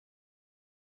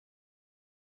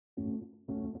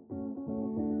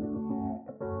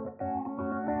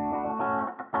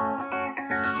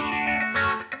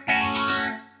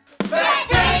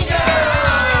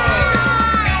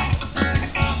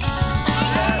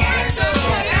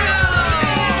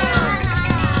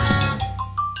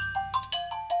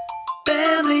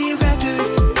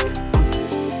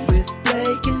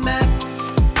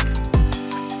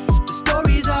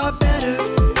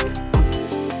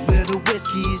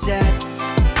is at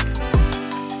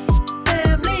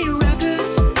Family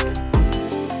Records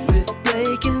with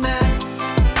Blake and Matt.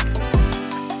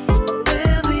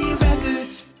 Family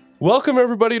Records. Welcome,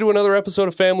 everybody, to another episode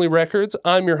of Family Records.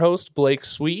 I'm your host, Blake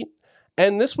Sweet.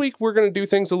 And this week, we're going to do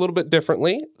things a little bit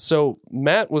differently. So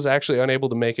Matt was actually unable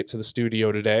to make it to the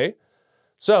studio today.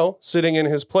 So sitting in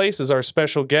his place is our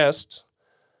special guest,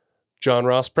 John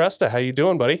Ross Presta. How you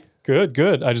doing, buddy?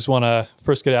 Good. I just want to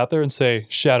first get out there and say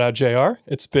shout out JR.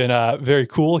 It's been very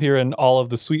cool hearing all of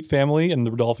the Sweet family and the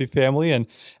Rodolfi family and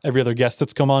every other guest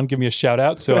that's come on give me a shout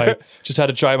out. So I just had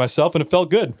to try it myself and it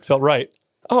felt good. It felt right.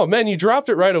 Oh, man, you dropped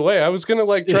it right away. I was going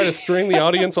to try to string the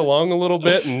audience along a little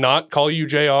bit and not call you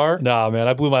JR. Nah, man,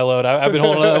 I blew my load. I've been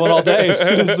holding that one all day. As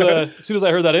soon as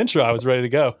I heard that intro, I was ready to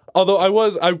go. Although I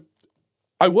was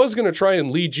going to try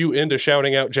and lead you into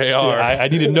shouting out JR. Yeah, I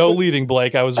needed no leading,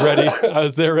 Blake. I was ready. I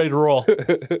was there ready to roll.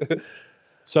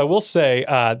 So I will say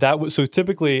so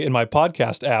typically in my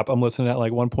podcast app, I'm listening at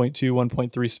 1.2,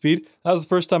 1.3 speed. That was the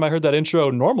first time I heard that intro.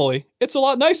 Normally, it's a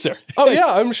lot nicer. Oh, yeah,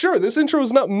 I'm sure. This intro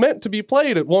is not meant to be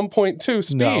played at 1.2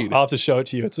 speed. No, I'll have to show it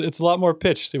to you. It's a lot more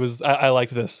pitched. I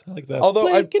liked this. I like that. Although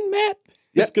Blake and Matt.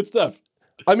 Yeah. It's good stuff.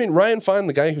 I mean, Ryan Fine,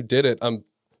 the guy who did it,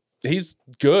 he's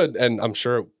good, and I'm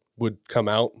sure it would come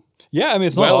out. Yeah, I mean,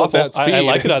 it's not Well, at awful. that speed, I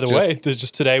like it it's either way. There's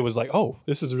just today was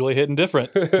this is really hitting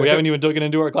different. We haven't even dug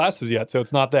into our classes yet, so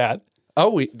it's not that.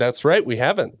 Oh, that's right. We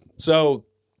haven't. So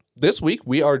this week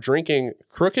we are drinking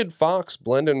Crooked Fox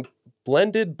blended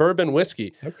bourbon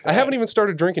whiskey. Okay. I haven't even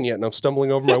started drinking yet, and I'm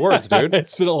stumbling over my words, dude.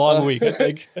 It's been a long week, I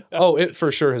think. Oh, it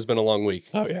for sure has been a long week.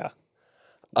 Oh, yeah.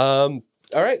 All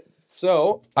right.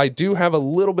 So I do have a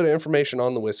little bit of information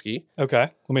on the whiskey.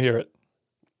 Okay. Let me hear it.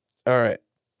 All right.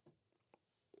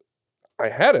 I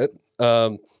had it.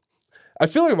 I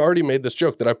feel like I've already made this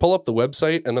joke that I pull up the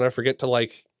website and then I forget to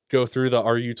go through the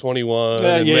RU21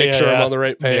 and make sure I'm on the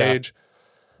right page.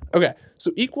 Yeah. Okay. So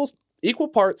equal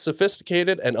parts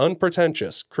sophisticated and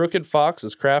unpretentious, Crooked Fox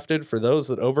is crafted for those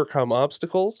that overcome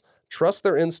obstacles, trust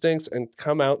their instincts, and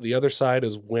come out the other side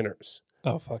as winners.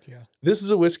 Oh, fuck yeah. This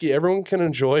is a whiskey everyone can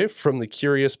enjoy, from the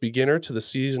curious beginner to the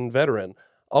seasoned veteran.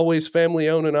 Always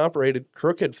family-owned and operated,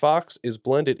 Crooked Fox is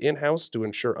blended in-house to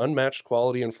ensure unmatched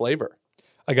quality and flavor.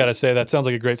 I got to say, that sounds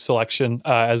like a great selection.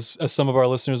 As some of our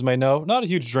listeners may know, not a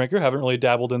huge drinker, haven't really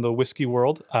dabbled in the whiskey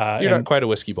world. You're not quite a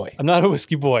whiskey boy. I'm not a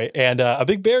whiskey boy. And a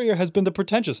big barrier has been the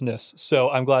pretentiousness. So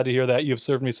I'm glad to hear that you've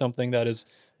served me something that is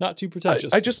not too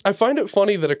pretentious. I find it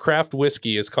funny that a craft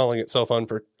whiskey is calling itself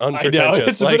unpretentious. I know,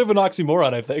 it's a bit of an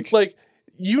oxymoron, I think.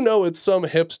 It's some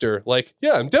hipster.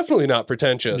 Yeah, I'm definitely not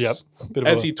pretentious. Yep.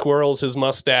 As he twirls his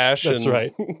mustache. That's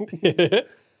right.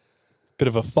 Bit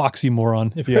of a foxy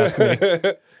moron, if you ask me.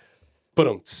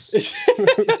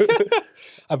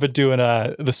 I've been doing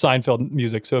the Seinfeld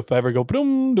music, so if I ever go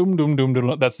boom, doom, doom, doom,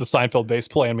 doom, that's the Seinfeld bass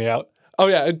playing me out. Oh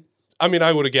yeah, I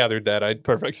would have gathered that.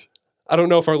 Perfect. I don't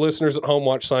know if our listeners at home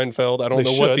watch Seinfeld. I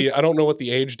don't know what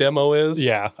the age demo is.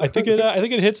 Yeah, I think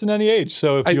it hits in any age.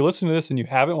 So if you're listening to this and you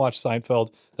haven't watched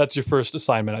Seinfeld, that's your first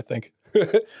assignment, I think.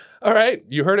 All right,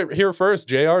 you heard it here first.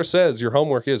 JR says your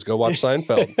homework is go watch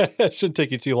Seinfeld. It shouldn't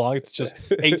take you too long. It's just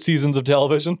 8 seasons of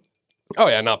television. Oh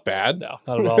yeah, not bad. No,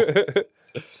 not at all.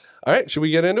 All right, should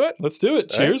we get into it? Let's do it.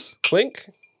 Cheers. Right. Clink.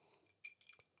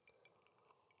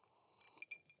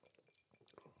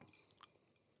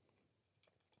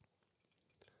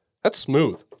 That's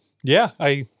smooth. Yeah,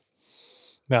 I'm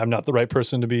not the right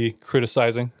person to be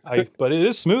criticizing. But it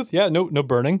is smooth. Yeah, no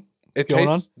burning. It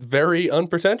tastes very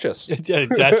unpretentious. I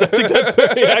think that's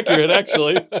very accurate,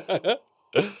 actually.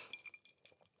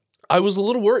 I was a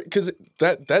little worried because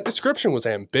that description was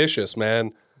ambitious,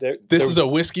 man. This is a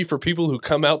whiskey for people who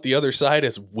come out the other side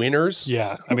as winners.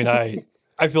 Yeah, I mean, I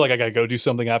feel like I gotta go do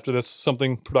something after this,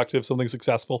 something productive, something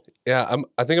successful. Yeah,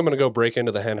 I think I'm gonna go break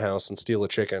into the hen house and steal a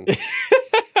chicken.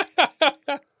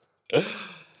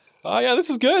 Oh yeah, this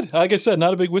is good. Like I said,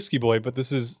 not a big whiskey boy, but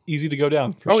this is easy to go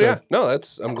down. For sure. Yeah, no,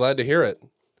 I'm glad to hear it.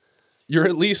 You're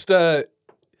at least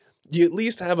you at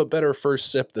least have a better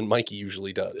first sip than Mikey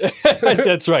usually does.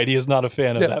 That's right. He is not a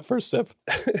fan of that first sip.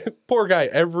 Poor guy.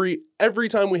 Every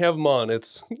time we have him on,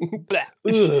 it's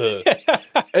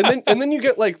and then you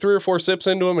get 3 or 4 sips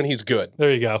into him, and he's good.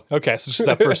 There you go. Okay, so just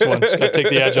that first one. Just gotta take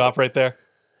the edge off right there.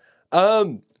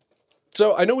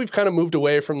 So I know we've kind of moved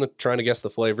away from trying to guess the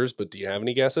flavors, but do you have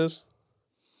any guesses?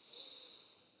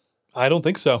 I don't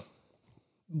think so.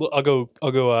 I'll go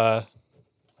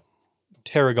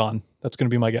Tarragon. That's going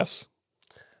to be my guess.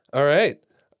 All right.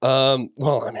 Well,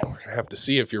 we're going to have to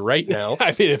see if you're right now.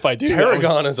 I mean, if I do.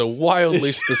 Tarragon is a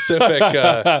wildly specific...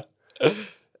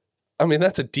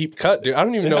 that's a deep cut, dude. I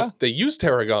don't even know if they use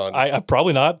Tarragon. I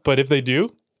probably not, but if they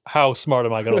do, How smart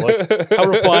am I going to look? How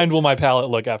refined will my palate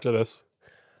look after this?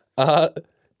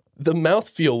 The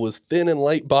mouthfeel was thin and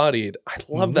light bodied. I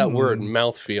love that word,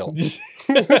 mouthfeel.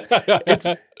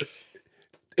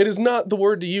 It is not the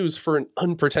word to use for an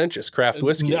unpretentious craft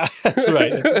whiskey. That's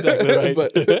right. That's exactly right.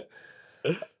 But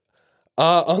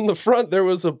on the front, there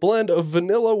was a blend of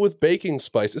vanilla with baking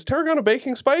spice. Is tarragon a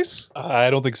baking spice? I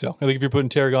don't think so. I think if you're putting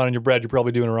tarragon in your bread, you're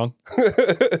probably doing it wrong.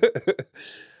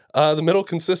 The middle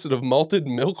consisted of malted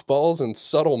milk balls and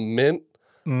subtle mint.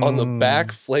 On the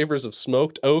back, flavors of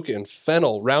smoked oak and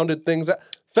fennel rounded things out.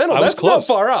 Fennel, that's close.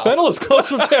 not far off. Fennel is close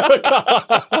from tarragon.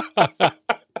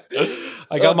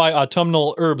 I got my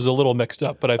autumnal herbs a little mixed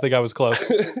up, but I think I was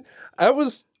close.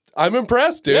 I'm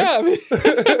impressed, dude. Yeah, I mean,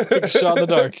 took a shot in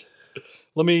the dark.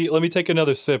 Let me take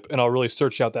another sip, and I'll really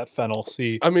search out that fennel.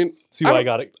 See what I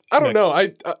got it. I don't know.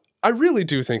 I really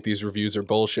do think these reviews are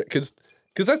bullshit because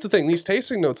that's the thing. These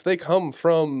tasting notes, they come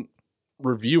from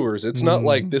reviewers. It's not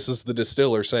like this is the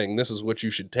distiller saying this is what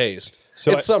you should taste.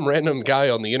 So it's some random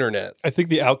guy on the internet. I think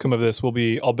the outcome of this will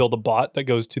be I'll build a bot that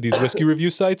goes to these whiskey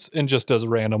review sites and just does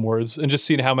random words and just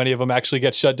seeing how many of them actually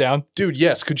get shut down. Dude,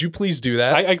 yes. Could you please do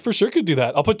that? I for sure could do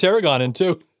that. I'll put tarragon in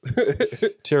too.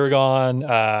 Tarragon.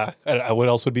 I don't know, what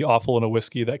else would be awful in a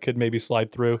whiskey that could maybe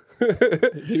slide through?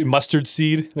 Maybe mustard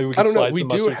seed. Maybe we can slide some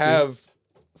mustard seed. We do have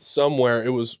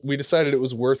somewhere. We decided it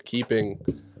was worth keeping.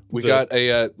 We got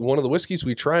one of the whiskeys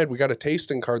we tried. We got a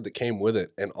tasting card that came with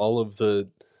it, and all of the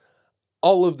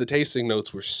tasting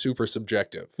notes were super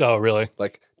subjective. Oh, really?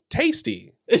 Like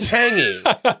tasty, tangy.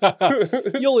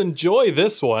 You'll enjoy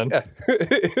this one. Yeah.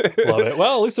 Love it.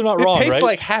 Well, at least they're not wrong. It tastes right?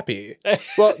 like happy.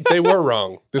 Well, they were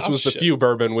wrong. This was the Few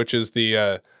Bourbon, which is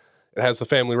it has the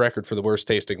family record for the worst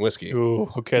tasting whiskey. Ooh,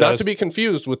 okay. Not to be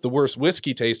confused with the worst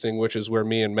whiskey tasting, which is where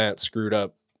me and Matt screwed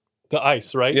up. The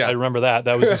ice, right? Yeah. I remember that.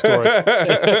 That was historic.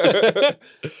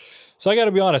 So I got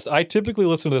to be honest. I typically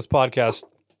listen to this podcast.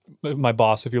 My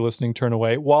boss, if you're listening, turn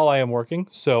away while I am working.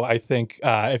 So I think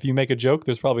if you make a joke,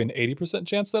 there's probably an 80%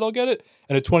 chance that I'll get it,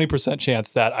 and a 20%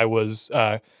 chance that I was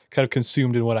kind of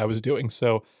consumed in what I was doing.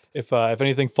 So if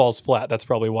anything falls flat, that's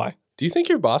probably why. Do you think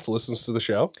your boss listens to the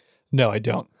show? No, I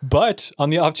don't. But on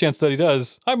the off chance that he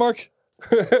does, hi, Mark.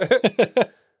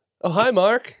 Oh, hi,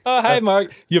 Mark. Hi,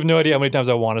 Mark. You have no idea how many times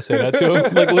I want to say that to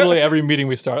him. Like literally every meeting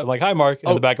we start, I'm like, hi, Mark,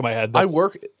 in the back of my head. I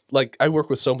work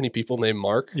with so many people named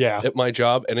Mark at my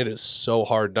job, and it is so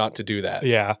hard not to do that.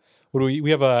 Yeah. What do we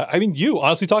have you,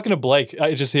 honestly, talking to Blake,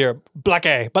 I just hear, Blake,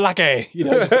 you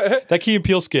know, that Key and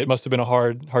Peele skit must have been a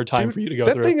hard time for you to go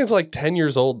through. That thing is like 10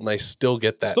 years old, and I still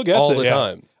get that still gets all it, the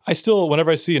time. I still,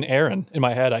 whenever I see an Aaron in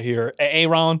my head, I hear,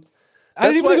 Aaron. I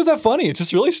didn't even think it was that funny. It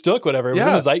just really stuck, whatever. It was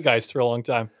in the zeitgeist for a long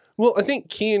time. Well, I think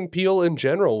Key and Peele in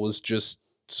general was just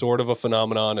sort of a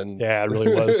phenomenon. And yeah, it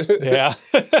really was. Yeah.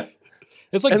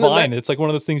 It's like Vine. It's like one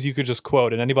of those things you could just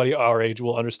quote, and anybody our age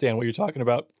will understand what you're talking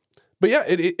about. But yeah,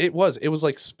 it was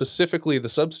like specifically the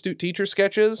substitute teacher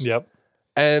sketches. Yep.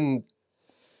 And I'm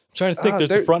trying to think. There's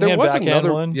the front hand, back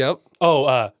hand one. Yep.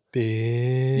 Oh,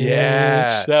 bitch.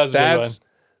 Yeah. That was a good one.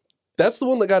 That's the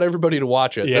one that got everybody to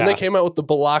watch it. Yeah. Then they came out with the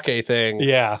Balake thing.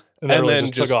 Yeah. And then really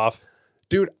just took off.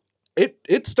 Dude,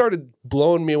 it started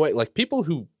blowing me away. Like people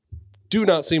who do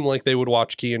not seem like they would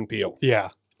watch Key and Peele. Yeah.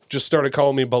 Just started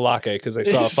calling me Balake because they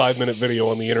saw a 5-minute video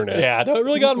on the internet. Yeah, no, it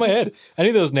really got in my head. Any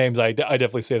of those names, I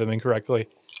definitely say them incorrectly.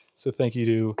 So thank you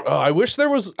to. Oh, I wish there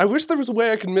was a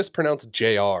way I could mispronounce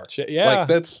JR. Yeah, like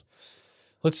that's.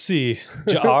 Let's see,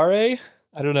 Jare. I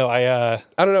don't know. I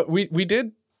don't know. We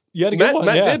did. You had a good one.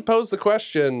 Matt did pose the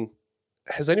question.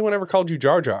 Has anyone ever called you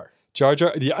Jar Jar? Jar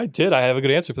Jar. Yeah, I did. I have a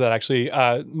good answer for that, actually.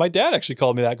 My dad actually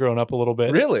called me that growing up a little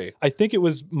bit. Really? I think it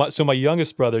was my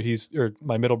youngest brother,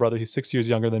 my middle brother, he's 6 years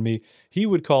younger than me. He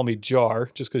would call me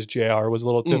Jar just because JR was a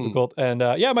little difficult. And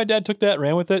my dad took that,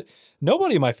 ran with it.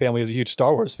 Nobody in my family is a huge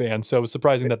Star Wars fan, so it was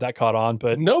surprising that caught on.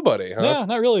 But nobody, huh? Yeah,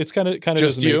 not really. It's kind of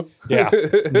just you. Yeah,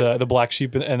 the black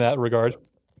sheep in that regard.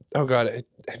 Oh God,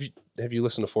 have you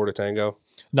listened to Four to Tango?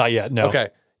 Not yet. No. Okay.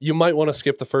 You might want to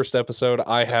skip the first episode.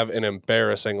 I have an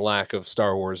embarrassing lack of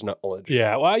Star Wars knowledge.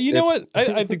 Yeah, well, you know what?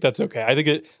 I think that's okay. I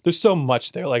think there's so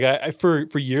much there. Like, I for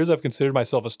years, I've considered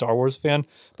myself a Star Wars fan,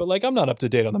 but like, I'm not up to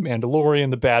date on The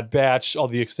Mandalorian, The Bad Batch, all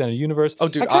the extended universe. Oh,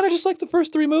 dude, I kind of just like the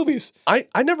first 3 movies. I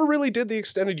never really did the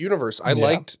extended universe. I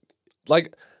liked,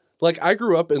 like I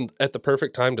grew up at the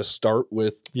perfect time to start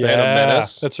with Phantom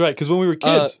Menace. That's right. Because when we were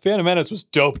kids, Phantom Menace was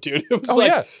dope, dude. It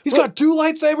was he's got 2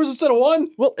 lightsabers instead of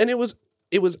 1. Well, and it was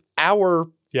our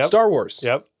Star Wars.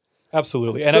 Yep,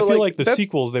 absolutely. And so I feel like the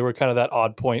sequels, they were kind of that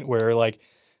odd point where, like,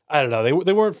 I don't know,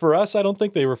 they weren't for us. I don't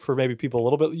think they were for maybe people a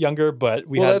little bit younger, but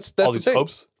we had that's all these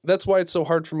hopes. That's why it's so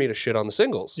hard for me to shit on the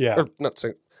singles. Yeah, or not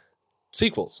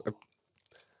sequels.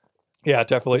 Yeah,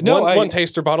 definitely. No, one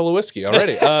taster bottle of whiskey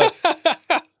already.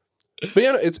 But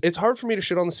yeah, no, it's hard for me to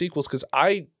shit on the sequels because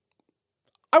I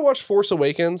watched Force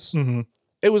Awakens. Mhm.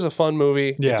 It was a fun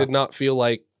movie. Yeah. It did not feel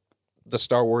like the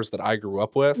Star Wars that I grew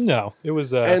up with. No, it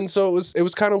was. And so it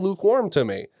was kind of lukewarm to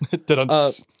me.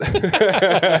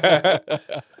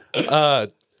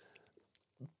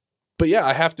 But yeah,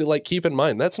 I have to like keep in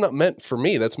mind that's not meant for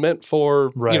me. That's meant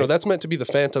for Right. that's meant to be the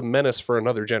Phantom Menace for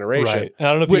another generation. Right. And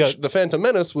I don't know if you Which got the Phantom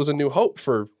Menace was a new hope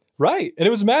for right, and it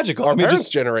was magical. our I mean, parents'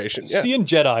 just generation. Yeah. seeing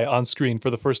Jedi on screen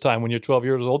for the first time when you're 12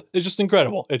 years old is just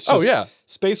incredible. It's just Oh yeah.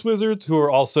 space wizards who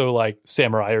are also like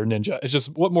samurai or ninja. It's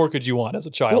just what more could you want as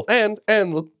a child? Well,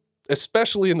 and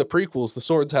especially in the prequels, the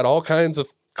swords had all kinds of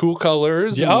cool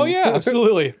colors. Yeah, oh and- yeah,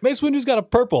 absolutely. Mace Windu's got a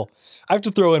purple. I have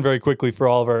to throw in very quickly for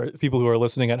all of our people who are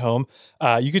listening at home.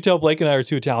 You could tell Blake and I are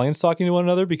two Italians talking to one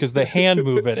another because the hand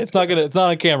movement. It's not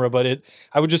on camera, but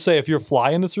I would just say if you're a fly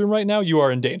in this room right now, you are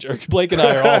in danger. Blake and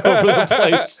I are all over the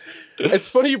place. It's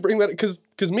funny you bring that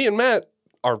because me and Matt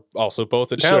are also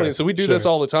both Italian, Sure, so we do this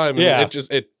all the time. And Yeah.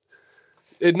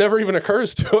 it never even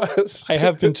occurs to us. I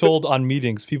have been told on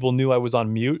meetings, people knew I was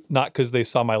on mute, not because they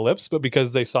saw my lips, but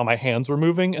because they saw my hands were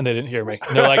moving and they didn't hear me.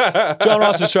 And they're like, John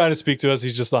Ross is trying to speak to us.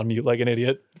 He's just on mute like an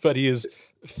idiot, but he is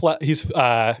he's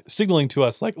signaling to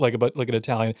us like an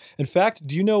Italian. In fact,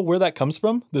 do you know where that comes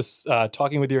from? This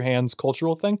talking with your hands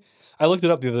cultural thing? I looked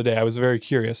it up the other day. I was very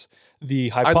curious.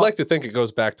 I'd like to think it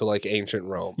goes back to like ancient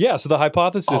Rome. Yeah, so the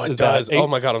hypothesis It is does. that Oh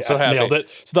my God, I'm so happy. nailed it.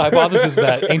 So the hypothesis is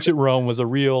that ancient Rome was a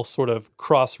real sort of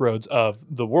crossroads of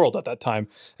the world at that time.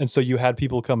 And so you had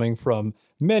people coming from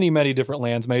many, many different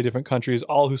lands, many different countries,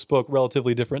 all who spoke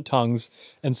relatively different tongues.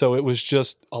 And so it was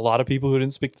just a lot of people who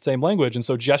didn't speak the same language. And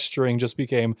so gesturing just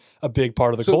became a big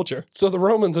part of the culture. So the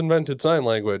Romans invented sign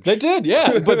language. They did,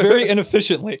 yeah, but very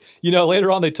inefficiently.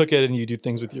 Later on they took it and you do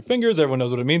things with your fingers. Everyone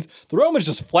knows what it means. The Romans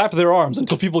just flapped their arms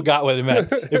until people got what it meant.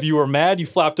 If you were mad, you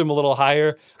flapped them a little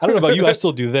higher. I don't know about you. I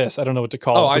still do this. I don't know what to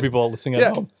call it for people listening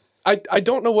at home. I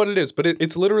don't know what it is, but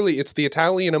it's literally the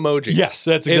Italian emoji. Yes,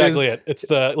 that's exactly it. It's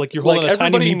the you're holding a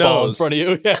tiny everybody meatball in knows. front of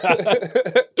you.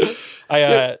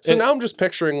 Yeah. So now I'm just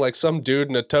picturing like some dude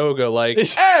in a toga, like,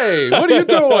 "Hey, what are you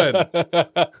doing?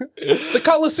 The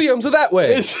Colosseums are that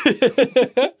way."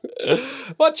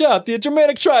 Watch out, the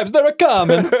Germanic tribes, they're a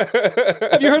coming.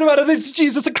 Have you heard about it? It's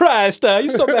Jesus Christ.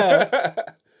 He's so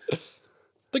bad.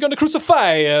 They're going to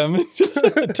crucify him. Just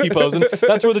T-posing.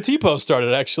 That's where the T-pose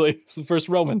started, actually. It's the first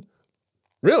Roman.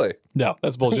 Really? No,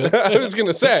 that's bullshit. I was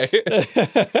gonna say.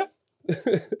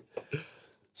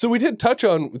 So we did touch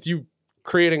on with you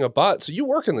creating a bot. So you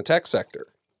work in the tech sector.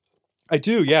 I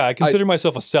do, yeah. I consider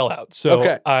myself a sellout. So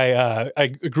Okay. I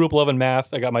grew up loving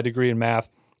math. I got my degree in math,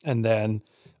 and then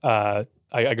I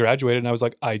graduated, and I was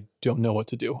like, I don't know what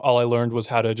to do. All I learned was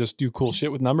how to just do cool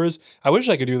shit with numbers. I wish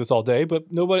I could do this all day, but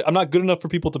I'm not good enough for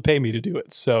people to pay me to do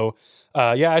it. So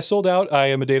I sold out. I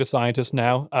am a data scientist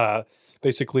now.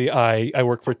 Basically, I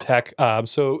work for tech.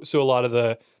 So a lot of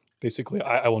the basically,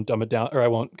 I won't dumb it down, or I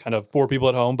won't kind of bore people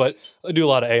at home, but I do a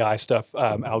lot of AI stuff,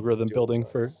 algorithm building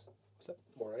for.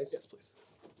 More ice? Yes, please.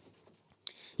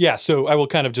 Yeah, so I will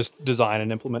kind of just design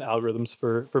and implement algorithms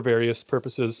for various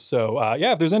purposes. So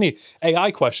if there's any AI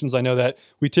questions, I know that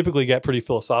we typically get pretty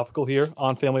philosophical here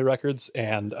on Family Records,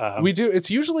 and We do.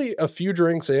 It's usually a few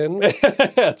drinks in.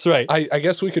 that's right. I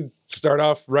guess we could start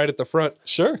off right at the front.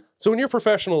 Sure. So in your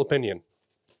professional opinion,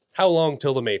 how long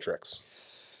till the Matrix?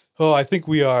 Oh, I think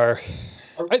we are.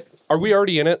 Are we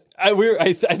already in it?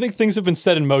 I think things have been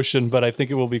set in motion, but I think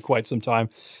it will be quite some time.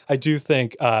 I do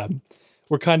think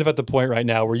we're kind of at the point right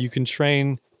now where you can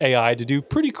train AI to do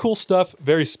pretty cool stuff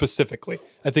very specifically.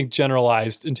 I think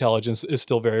generalized intelligence is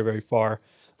still very, very far.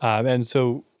 And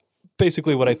so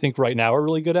basically what I think right now we're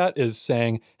really good at is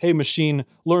saying, hey, machine,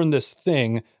 learn this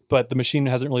thing, but the machine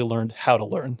hasn't really learned how to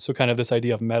learn. So kind of this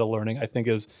idea of meta learning, I think,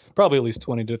 is probably at least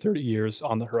 20 to 30 years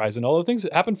on the horizon. All the things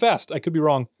that happen fast. I could be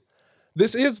wrong.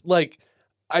 This is like,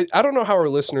 I don't know how our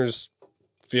listeners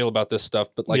feel about this stuff,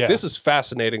 but like this is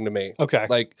fascinating to me. Okay.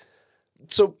 Like,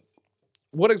 so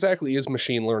what exactly is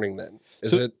machine learning then?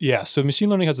 Is it? Yeah. So machine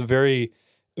learning has a very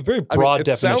broad I mean, it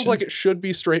definition. sounds like it should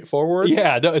be straightforward.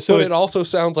 Yeah. No, so But it it's- also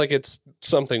sounds like it's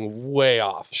something way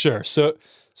off. Sure. So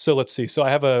let's see. So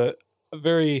I have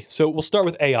so we'll start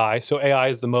with AI. So AI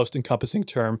is the most encompassing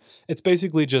term. It's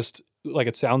basically just like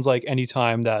it sounds like any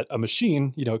time that a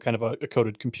machine, kind of a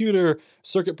coded computer,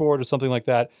 circuit board or something like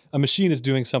that, a machine is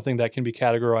doing something that can be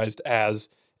categorized as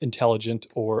intelligent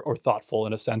or thoughtful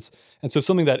in a sense. And so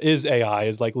something that is AI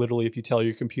is like literally if you tell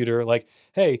your computer like,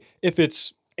 hey, if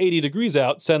it's 80 degrees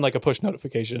out, send like a push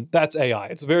notification. That's AI.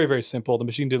 It's very, very simple. The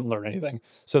machine didn't learn anything.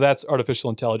 So that's artificial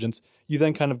intelligence. You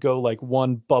then kind of go like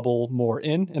one bubble more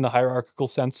in the hierarchical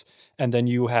sense. And then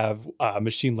you have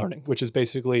machine learning, which is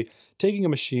basically taking a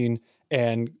machine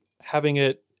and having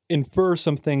it infer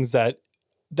some things that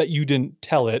you didn't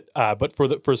tell it, but for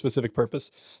a specific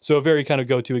purpose. So a very kind of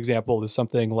go-to example is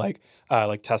something like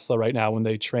Tesla right now. When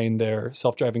they train their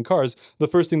self-driving cars, the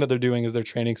first thing that they're doing is they're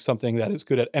training something that is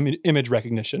good at image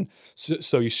recognition.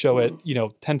 So you show it,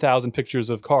 10,000 pictures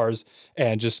of cars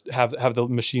and just have the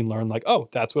machine learn like, oh,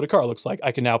 that's what a car looks like.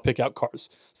 I can now pick out cars.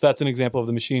 So that's an example of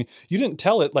the machine. You didn't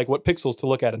tell it like what pixels to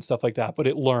look at and stuff like that, but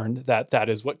it learned that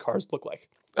is what cars look like.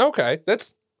 Okay,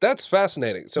 that's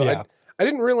fascinating. So Yeah. I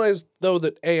didn't realize though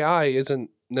that AI isn't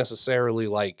necessarily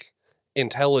like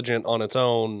intelligent on its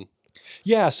own.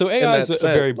 Yeah, so AI is that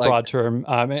a very sense, like- broad term,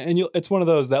 and it's one of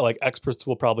those that like experts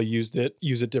will probably use it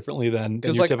differently than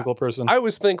 'Cause, your like, typical person. I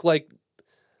always think like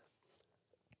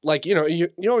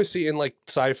you always see in like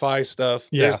sci-fi stuff.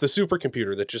 Yeah. There's the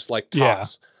supercomputer that just like Yeah.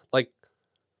 talks. Like,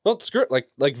 well, screw it,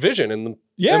 like Vision in the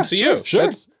Yeah, MCU. sure.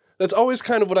 That's always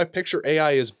kind of what I picture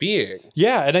AI as being.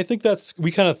 Yeah, and I think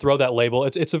we kind of throw that label.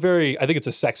 It's a very, I think it's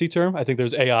a sexy term. I think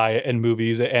there's AI in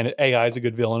movies, and AI is a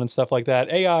good villain and stuff like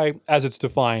that. AI, as it's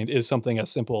defined, is something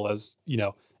as simple as,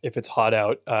 if it's hot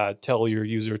out, tell your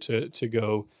user to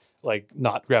go like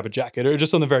not grab a jacket, or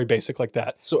just something very basic like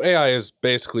that. So AI is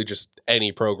basically just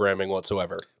any programming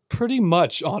whatsoever. Pretty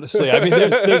much, honestly. I mean,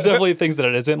 there's definitely things that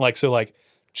it isn't like, so like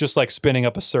just like spinning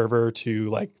up a server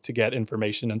to get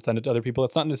information and send it to other people.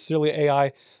 It's not necessarily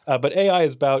AI, but AI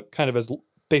is about kind of as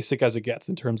basic as it gets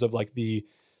in terms of like the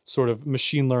sort of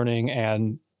machine learning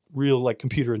and real like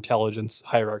computer intelligence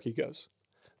hierarchy goes.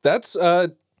 That's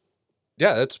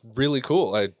that's really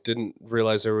cool. I didn't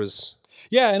realize there was.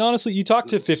 Yeah, and honestly, you talk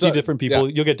to 50 So- different people,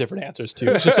 you'll get different answers too.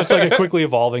 It's just such like a quickly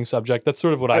evolving subject. That's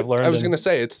sort of what I've learned. I was and- going to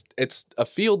say it's a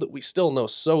field that we still know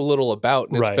so little about,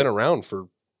 and it's Right. been around for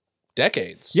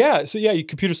decades. Yeah, so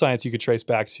computer science you could trace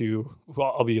back to.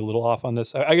 Well, I'll be a little off on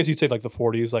this. I guess you'd say like the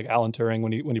 40s, like Alan Turing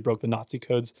when he broke the Nazi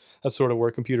codes. That's sort of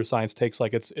where computer science takes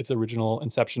like its original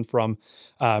inception from.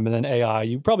 And then AI,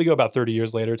 you probably go about 30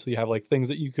 years later till you have like things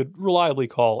that you could reliably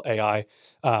call AI.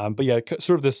 But yeah,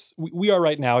 sort of this. We are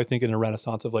right now, I think, in a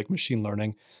renaissance of like machine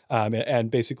learning. And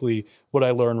basically, what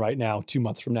I learn right now, 2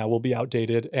 months from now, will be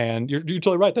outdated. And you're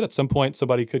totally right that at some point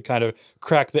somebody could kind of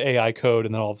crack the AI code,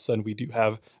 and then all of a sudden we do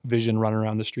have Vision running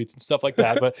around the streets and stuff like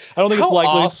that. But I don't think How it's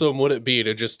likely. awesome would it be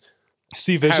to just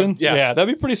See Vision? yeah.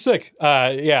 That'd be pretty sick.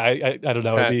 I don't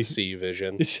know. It'd be. see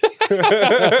Vision?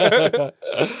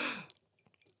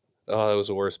 Oh, that was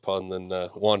a worse pun than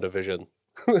WandaVision.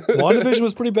 WandaVision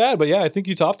was pretty bad, but yeah, I think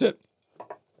you topped it.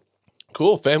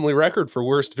 Cool, family record for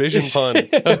worst Vision pun.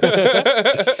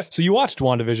 So you watched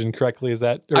WandaVision correctly? Is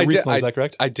that I did- recently? Is that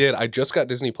correct? I did. I just got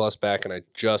Disney Plus back, and I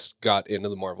just got into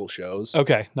the Marvel shows.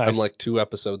 Okay, nice. I'm like 2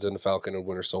 episodes into Falcon and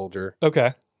Winter Soldier.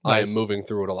 okay, I nice. am moving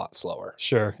through it a lot slower.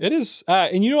 Sure, it is.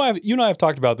 And you and I have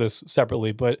talked about this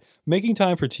separately, but making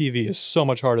time for TV is so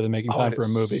much harder than making time it for a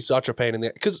is movie. Such a pain in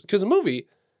the because a movie,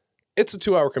 it's a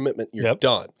 2-hour commitment. You're Yep.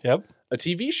 done. Yep. A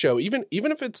TV show, even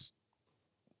if it's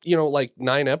like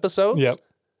 9 episodes, Yep.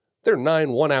 they're 9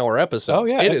 1-hour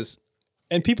episodes. Oh, yeah. It is.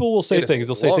 And people will say It is a things.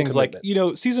 They'll say long things like,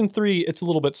 commitment. season 3, it's a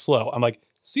little bit slow. I'm like,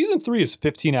 season 3 is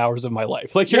 15 hours of my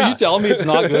life. Like, are Yeah. you telling me it's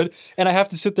not good? And I have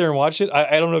to sit there and watch it.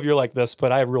 I don't know if you're like this,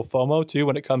 but I have real FOMO too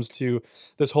when it comes to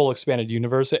this whole expanded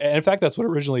universe. And in fact, that's what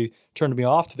originally turned me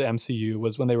off to the MCU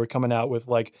was when they were coming out with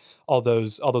like all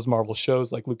those Marvel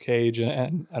shows like Luke Cage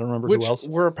and I don't remember Which who else.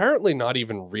 were apparently not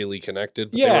even really connected.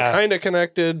 But They Yeah. were kind of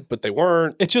connected, but they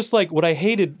weren't. It's just like what I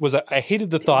hated was I hated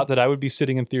the thought that I would be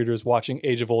sitting in theaters watching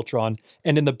Age of Ultron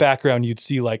and in the background you'd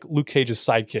see like Luke Cage's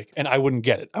sidekick and I wouldn't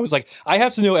get it. I was like, I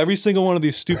have to know every single one of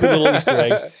these stupid little Easter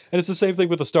eggs. And it's the same thing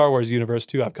with the Star Wars universe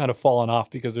too. I've kind of fallen off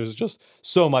because there's just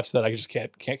so much that I just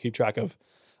can't keep track of.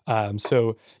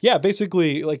 So yeah,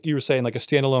 basically like you were saying, like a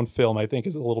standalone film I think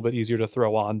is a little bit easier to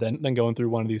throw on than going through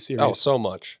one of these series. Oh, so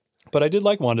much. But I did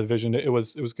like WandaVision. It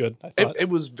was good. I thought. It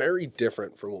was very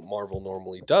different from what Marvel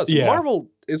normally does. Yeah. Marvel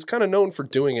is kind of known for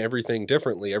doing everything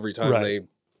differently every time Right. they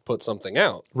put something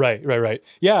out. Right.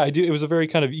 Yeah, I do. It was a very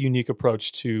kind of unique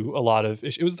approach to a lot of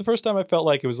issues. It was the first time I felt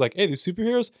like it was like, hey, these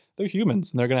superheroes, they're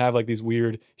humans, and they're going to have like these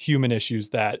weird human issues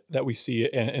that we see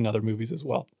in other movies as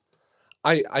well.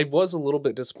 I was a little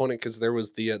bit disappointed because there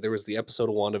was the episode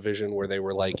of WandaVision where they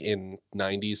were like in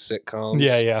 90s sitcoms.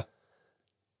 Yeah.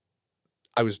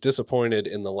 I was disappointed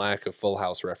in the lack of Full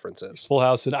House references. Full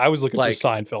House, and I was looking Like- for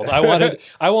Seinfeld.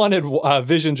 I wanted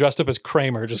Vision dressed up as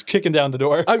Kramer, just kicking down the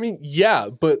door. I mean, yeah,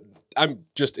 but I'm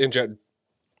just in general.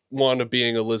 Wanda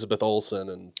being Elizabeth Olsen,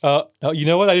 and Oh, you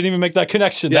know what? I didn't even make that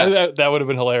connection. Yeah. That would have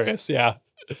been hilarious. Yeah.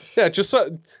 yeah, just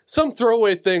some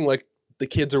throwaway thing like the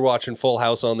kids are watching Full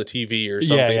House on the TV or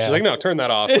something. yeah. She's like, no, turn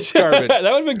that off. It's garbage. That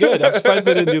would have been good. I'm surprised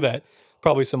they didn't do that.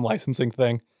 Probably some licensing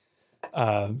thing.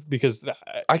 Because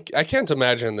I can't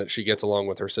imagine that she gets along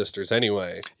with her sisters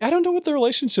anyway. I don't know what their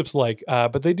relationship's like,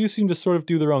 but they do seem to sort of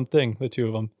do their own thing, the two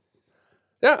of them.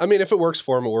 Yeah, I mean, if it works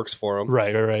for them, it works for them.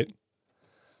 Right, all right.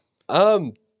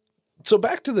 So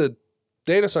back to the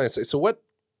data science. So what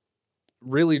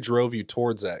really drove you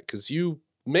towards that? Because you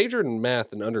majored in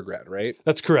math in undergrad, right?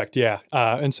 That's correct, yeah.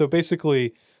 And so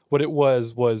basically what it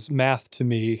was math to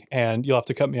me, and you'll have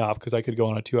to cut me off because I could go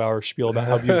on a 2-hour spiel about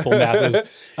how beautiful math is.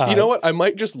 You know what? I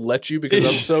might just let you because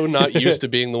I'm so not used to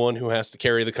being the one who has to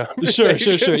carry the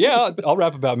conversation. Sure. Yeah, I'll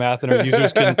rap about math, and our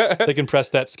users can press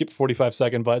that skip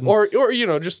 45-second button. Or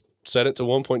just set it to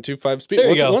 1.25 speed.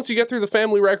 There you go. Once you get through the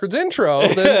Family Records intro,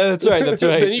 then That's right.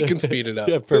 then you can speed it up.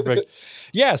 Yeah, perfect.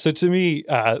 Yeah, so to me,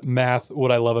 math,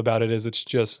 what I love about it is it's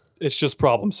just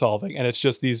problem solving, and it's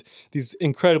just these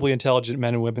incredibly intelligent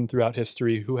men and women throughout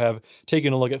history who have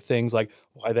taken a look at things like,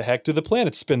 why the heck do the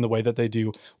planets spin the way that they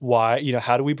do? Why,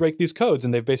 how do we break these codes?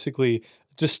 And they've basically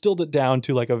distilled it down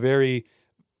to like a very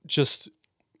just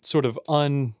sort of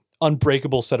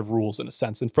unbreakable set of rules in a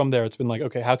sense. And from there, it's been like,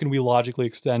 okay, how can we logically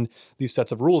extend these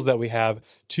sets of rules that we have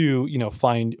to,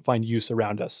 find use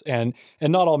around us? And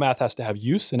not all math has to have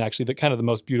use. And actually, the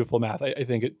most beautiful math, I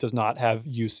think it does not have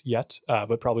use yet,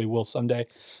 but probably will someday.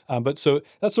 But so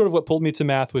that's sort of what pulled me to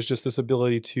math, was just this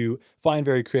ability to find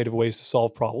very creative ways to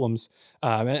solve problems.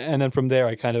 And then from there,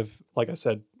 I kind of, like I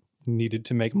said, needed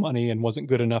to make money and wasn't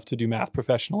good enough to do math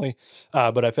professionally.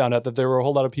 But I found out that there were a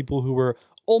whole lot of people who were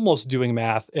almost doing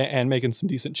math and making some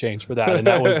decent change for that. And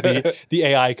that was the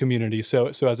AI community. So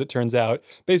as it turns out,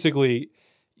 basically,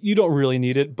 you don't really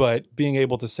need it, but being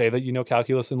able to say that you know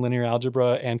calculus and linear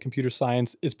algebra and computer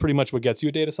science is pretty much what gets you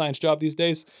a data science job these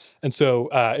days. And so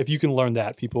if you can learn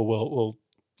that, people will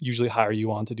usually hire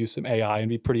you on to do some AI and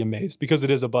be pretty amazed, because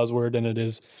it is a buzzword, and it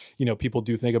is, people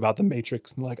do think about the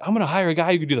Matrix and like, I'm going to hire a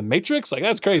guy who could do the Matrix. Like,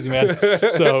 that's crazy, man.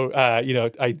 So, I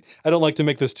don't like to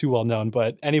make this too well known,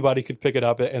 but anybody could pick it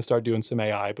up and start doing some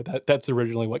AI. But that's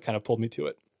originally what kind of pulled me to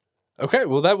it. Okay.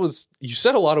 Well, you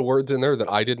said a lot of words in there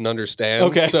that I didn't understand.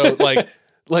 Okay. So like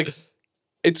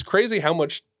it's crazy how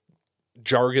much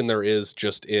jargon there is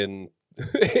just in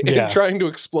trying to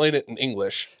explain it in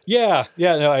English. Yeah.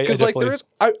 No, because there is.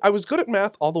 I was good at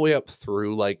math all the way up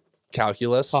through like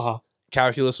calculus. Uh-huh.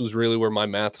 Calculus was really where my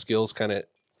math skills kind of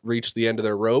reached the end of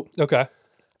their rope. Okay.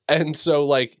 And so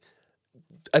like,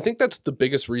 I think that's the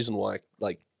biggest reason why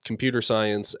like computer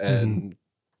science and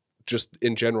just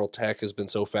in general tech has been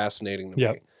so fascinating to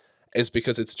me, is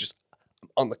because it's just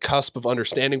on the cusp of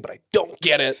understanding, but I don't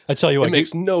get it. I tell you what, it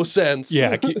makes no sense.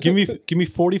 Yeah, give me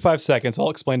 45 seconds. I'll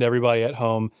explain to everybody at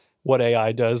home what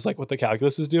AI does, like what the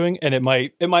calculus is doing, and it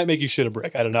might make you shit a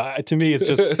brick. I don't know. To me,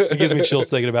 it gives me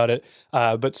chills thinking about it.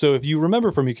 But so if you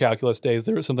remember from your calculus days,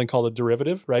 there was something called a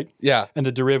derivative, right? Yeah. And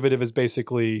the derivative is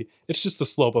basically, it's just the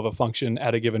slope of a function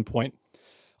at a given point.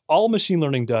 All machine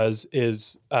learning does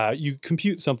is you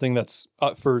compute something that's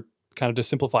for kind of to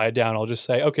simplify it down, I'll just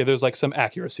say, okay, there's like some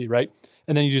accuracy, right?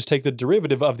 And then you just take the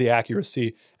derivative of the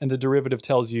accuracy, and the derivative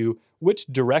tells you which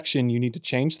direction you need to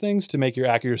change things to make your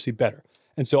accuracy better.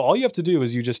 And so all you have to do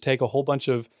is you just take a whole bunch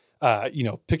of,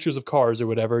 pictures of cars or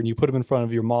whatever, and you put them in front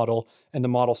of your model, and the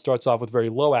model starts off with very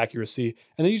low accuracy.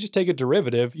 And then you just take a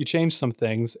derivative, you change some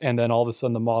things, and then all of a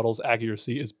sudden the model's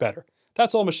accuracy is better.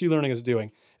 That's all machine learning is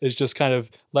doing, is just kind of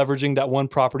leveraging that one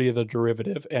property of the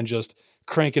derivative and just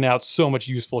cranking out so much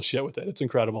useful shit with it. It's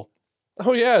incredible.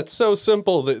 Oh yeah, it's so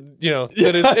simple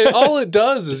that all it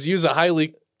does is use a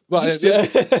highly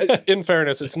in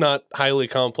fairness, it's not highly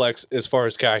complex as far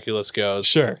as calculus goes.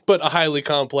 Sure, but a highly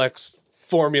complex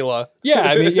formula. Yeah,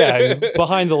 I mean,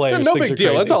 behind the layers, no things big are deal.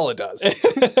 crazy. That's all it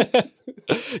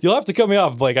does. You'll have to cut me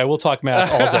off, Blake. I will talk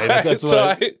math all day. That's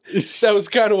that was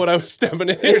kind of what I was stepping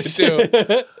in here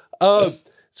to do.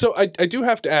 So I do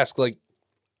have to ask, like,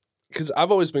 because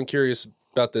I've always been curious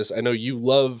about this. I know you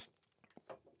love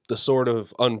the sort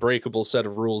of unbreakable set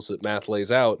of rules that math lays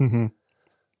out. Mm-hmm.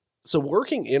 So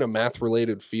working in a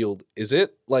math-related field, is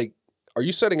it like, are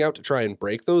you setting out to try and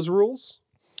break those rules?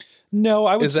 No,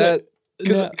 I would say...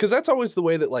 Because that's always the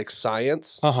way that like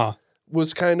science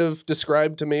was kind of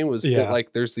described to me, was that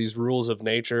like there's these rules of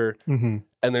nature and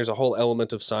there's a whole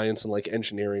element of science and like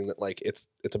engineering that like it's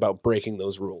about breaking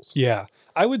those rules. Yeah.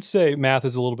 I would say math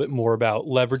is a little bit more about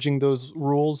leveraging those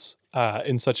rules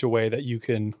in such a way that you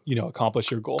can, accomplish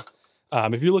your goal.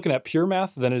 If you're looking at pure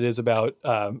math, then it is about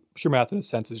pure math in a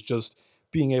sense is just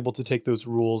being able to take those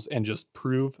rules and just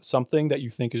prove something that you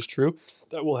think is true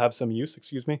that will have some use.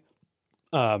 Excuse me.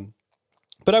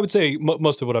 But I would say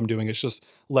most of what I'm doing is just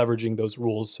leveraging those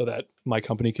rules so that my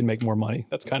company can make more money.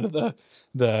 That's kind of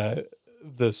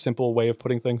the simple way of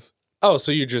putting things. Oh,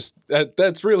 so you just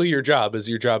that's really your job is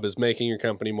making your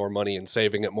company more money and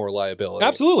saving it more liability.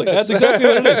 Absolutely. That's exactly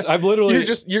what it is. I've literally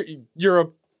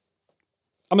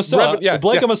I'm a sellout.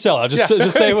 Blake, I'm a sellout.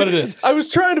 Just say what it is. I was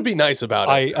trying to be nice about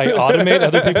it. I automate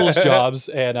other people's jobs,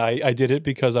 and I did it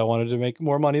because I wanted to make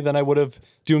more money than I would have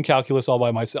doing calculus all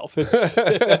by myself. It's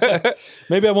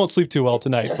maybe I won't sleep too well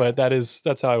tonight, but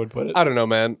that's how I would put it. I don't know,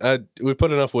 man. We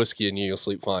put enough whiskey in you, you'll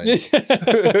sleep fine.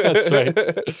 That's right.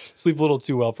 Sleep a little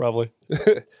too well, probably.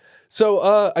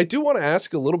 So I do want to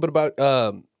ask a little bit about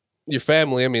your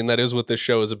family. I mean, that is what this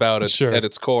show is about at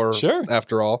its core,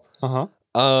 after all. Uh-huh.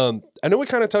 I know we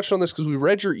kind of touched on this because we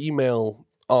read your email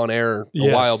on air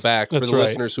a while back for the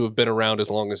listeners who have been around as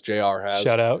long as JR has.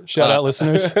 Shout out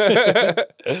listeners.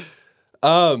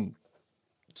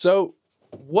 So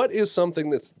what is something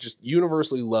that's just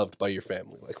universally loved by your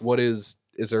family? Like is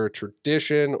there a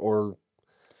tradition or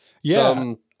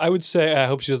some... I would say, I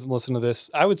hope she doesn't listen to this.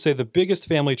 I would say the biggest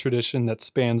family tradition that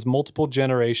spans multiple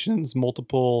generations,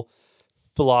 multiple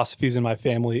philosophies in my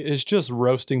family is just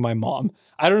roasting my mom.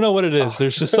 I don't know what it is.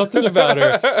 There's just something about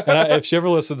her. And if she ever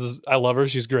listens, I love her.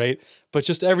 She's great. But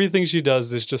just everything she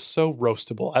does is just so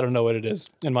roastable. I don't know what it is.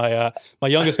 And my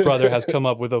youngest brother has come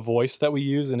up with a voice that we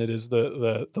use, and it is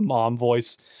the mom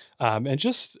voice. And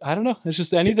just, I don't know. It's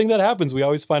just anything that happens. We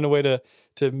always find a way to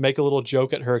make a little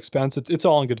joke at her expense. It's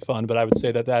all in good fun. But I would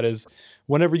say that is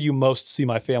whenever you most see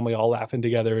my family all laughing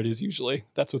together, it is usually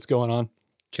that's what's going on.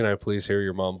 Can I please hear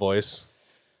your mom voice?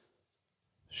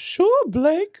 Sure,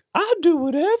 Blake. I'll do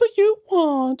whatever you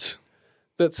want.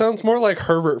 That sounds more like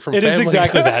Herbert from Family Guy. It is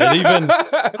exactly that.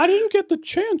 I didn't get the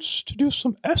chance to do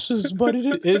some S's, but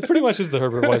it pretty much is the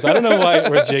Herbert voice. I don't know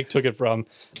where Jake took it from.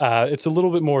 It's a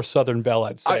little bit more Southern Belle,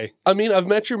 I'd say. I mean, I've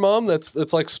met your mom.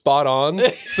 That's like spot on.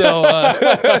 So now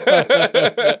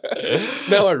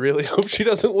I really hope she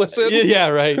doesn't listen. Yeah,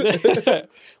 right.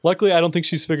 Luckily, I don't think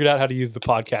she's figured out how to use the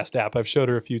podcast app. I've showed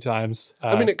her a few times.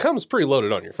 I mean, it comes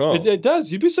preloaded on your phone. It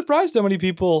does. You'd be surprised how many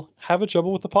people have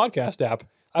trouble with the podcast app.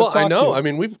 Well, I know. I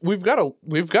mean, we've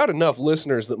got enough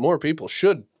listeners that more people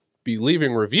should be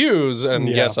leaving reviews. And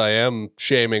yes, I am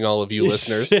shaming all of you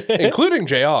listeners, including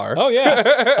JR. Oh yeah,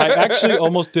 I actually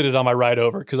almost did it on my ride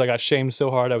over because I got shamed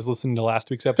so hard. I was listening to last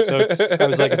week's episode. I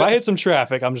was like, if I hit some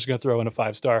traffic, I'm just going to throw in a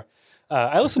 5-star.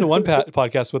 I listen to one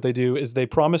podcast. What they do is they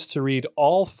promise to read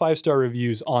all 5-star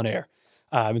reviews on air.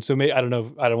 And so I don't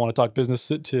know. I don't want to talk business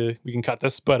we can cut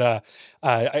this, but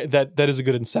that is a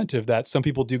good incentive that some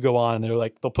people do go on and they're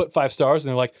like, they'll put 5 stars and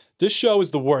they're like, this show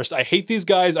is the worst. I hate these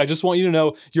guys. I just want you to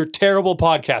know you're terrible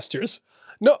podcasters.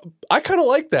 No, I kind of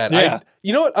like that. Yeah.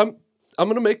 You know what? I'm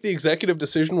going to make the executive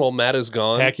decision while Matt is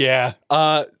gone. Heck yeah.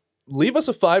 Leave us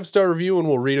a 5-star review and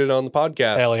we'll read it on the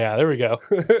podcast. Hell yeah. There we go.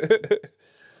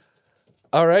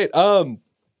 All right.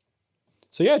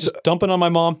 So yeah, just dumping on my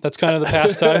mom. That's kind of the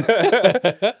pastime.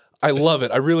 I love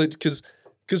it. I really, because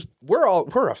we're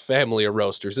a family of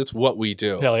roasters. It's what we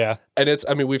do. Hell yeah. And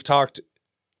we've talked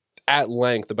at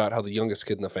length about how the youngest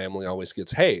kid in the family always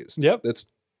gets hazed. Yep. That's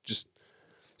just,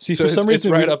 see, for some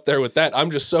reason, it's right up there with that. I'm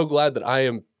just so glad that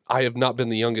I have not been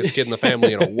the youngest kid in the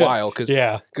family in a while.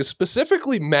 Because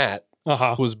specifically Matt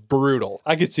was brutal.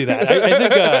 I could see that.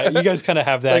 I think you guys kind of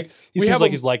have that. Like, he seems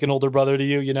like he's like an older brother to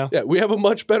you, you know? Yeah, we have a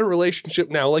much better relationship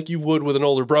now, like you would with an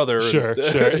older brother. Sure.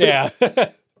 Yeah.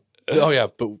 Oh, yeah,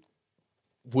 but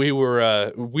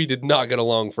we did not get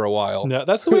along for a while. No,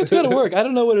 that's the way it's got to work. I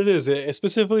don't know what it is.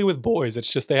 Specifically with boys,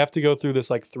 it's just they have to go through this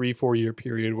like 3-4 year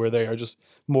period where they are just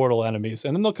mortal enemies,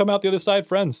 and then they'll come out the other side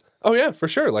friends. Oh yeah, for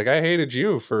sure. Like I hated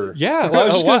you for well, I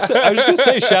was just gonna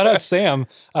say shout out Sam.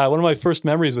 One of my first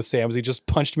memories with Sam was he just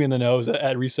punched me in the nose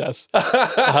at recess.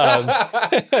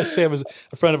 Sam was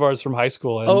a friend of ours from high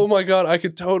school. And oh my god, I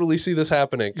could totally see this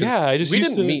happening. Yeah, we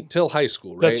didn't meet till high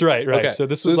school, right? That's right. Okay. So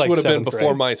this like would have been before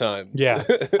grade. my time. Yeah.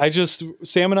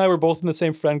 Sam and I were both in the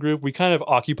same friend group. We kind of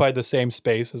occupied the same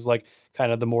space as like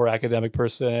kind of the more academic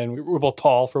person. We were both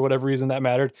tall for whatever reason that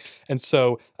mattered. And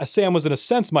so Sam was in a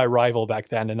sense my rival back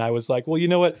then. And I was like, well, you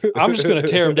know what? I'm just going to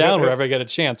tear him down wherever I get a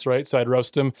chance, right? So I'd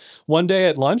roast him. One day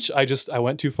at lunch, I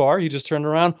went too far. He just turned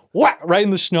around, whack, right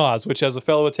in the schnoz, which as a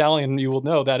fellow Italian, you will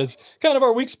know that is kind of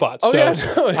our weak spot. Oh, so yeah.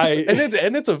 No,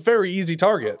 and it's a very easy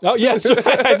target. Oh, yes.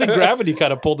 I think gravity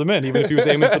kind of pulled him in, even if he was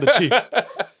aiming for the cheek.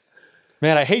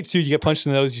 Man, I hate you get punched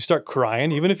in the nose, you start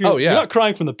crying. Even if you're not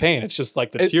crying from the pain, it's just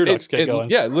like the tear ducts get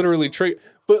going. Yeah, literally.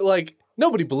 But like,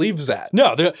 Nobody believes that.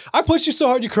 No, I pushed you so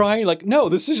hard you're crying. You're like, no,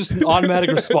 this is just an automatic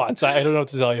response. I don't know what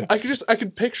to tell you. I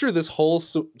could picture this whole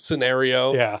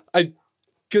scenario. Yeah.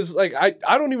 Because like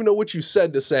I don't even know what you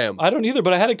said to Sam. I don't either,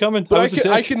 but I had it coming. But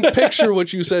I can picture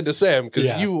what you said to Sam because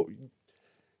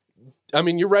I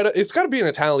mean, you're right. It's got to be an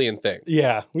Italian thing.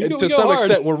 Yeah. To some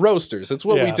extent, we're roasters. It's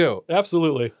what we do.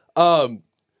 Absolutely. But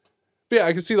yeah,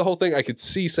 I could see the whole thing. I could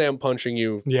see Sam punching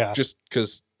you. Yeah. Just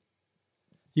because.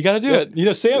 You got to do it. You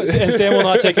know, Sam will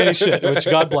not take any shit, which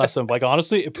God bless him. Like,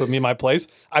 honestly, it put me in my place.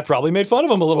 I probably made fun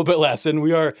of him a little bit less, and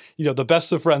we are, the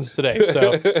best of friends today.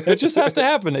 So it just has to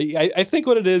happen. I think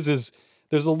what it is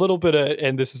there's a little bit of,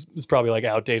 and this is probably like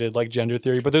outdated, like gender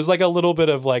theory, but there's like a little bit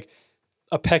of like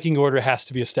a pecking order has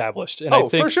to be established. And I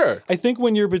think, for sure. I think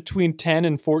when you're between 10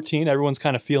 and 14, everyone's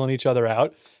kind of feeling each other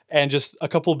out. And just a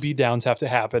couple beat downs have to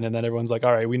happen, and then everyone's like,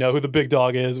 "All right, we know who the big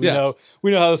dog is. We know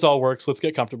how this all works. Let's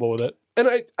get comfortable with it." And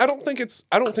I don't think it's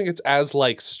as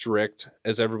like strict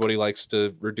as everybody likes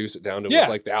to reduce it down to with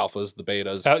like the alphas, the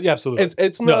betas. Yeah, absolutely.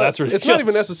 It's not. That's ridiculous. It's not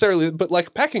even necessarily, but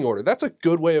like pecking order. That's a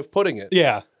good way of putting it.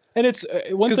 Yeah, and it's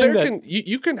one thing that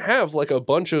you can have like a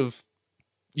bunch of,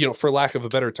 for lack of a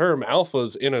better term,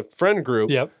 alphas in a friend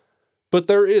group. Yep. But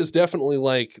there is definitely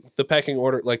like the pecking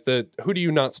order, like who do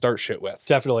you not start shit with?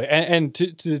 Definitely. And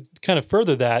to kind of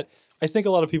further that, I think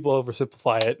a lot of people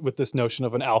oversimplify it with this notion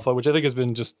of an alpha, which I think has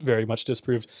been just very much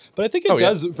disproved. But I think it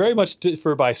does very much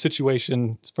differ by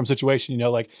situation from situation.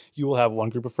 Like you will have one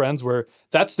group of friends where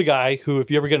that's the guy who, if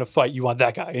you ever get in a fight, you want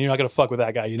that guy, and you're not going to fuck with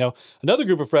that guy. Another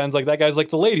group of friends, like that guy's like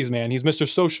the ladies' man. He's Mr.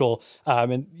 Social,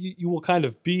 and you will kind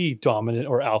of be dominant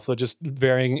or alpha, just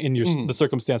varying in the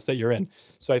circumstance that you're in.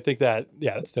 So I think that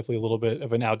it's definitely a little bit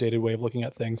of an outdated way of looking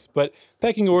at things. But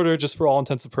pecking order, just for all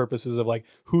intents and purposes, of like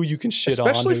who you can shit on,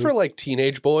 especially for like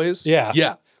teenage boys. Yeah.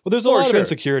 Well, there's a lot of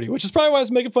insecurity, which is probably why I was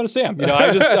making fun of Sam.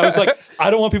 I was like, I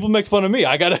don't want people to make fun of me.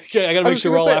 I gotta make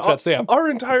sure we're all laughing at Sam. Our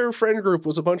entire friend group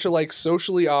was a bunch of like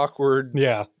socially awkward,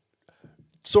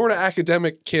 sort of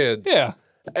academic kids. Yeah.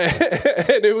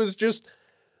 And it was just,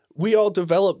 we all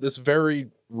developed this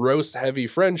very roast heavy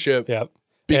friendship. Yeah.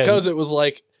 Because it was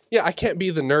like, I can't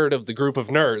be the nerd of the group of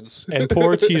nerds. And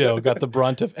poor Tito got the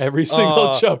brunt of every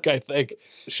single joke, I think.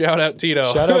 Shout out Tito.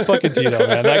 Shout out fucking Tito,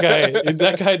 man.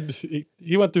 That guy,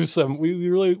 he went through some, we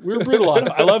were brutal on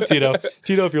him. I love Tito.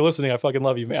 Tito, if you're listening, I fucking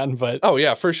love you, man. But oh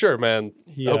yeah, for sure, man.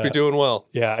 Hope you're doing well.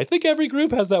 Yeah, I think every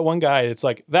group has that one guy. It's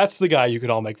like, that's the guy you can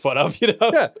all make fun of,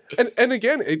 Yeah, and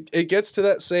again, it gets to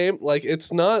that same, like,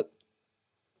 it's not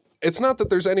that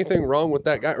there's anything wrong with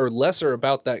that guy or lesser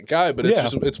about that guy, but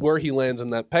it's where he lands in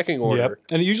that pecking order. Yep.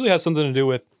 And it usually has something to do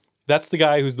with that's the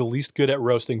guy who's the least good at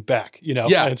roasting back,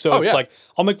 Yeah. And so it's like,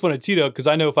 I'll make fun of Tito because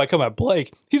I know if I come at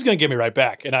Blake, he's going to get me right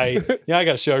back. And I got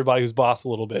to show everybody who's boss a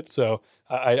little bit. So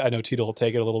I know Tito will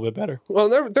take it a little bit better.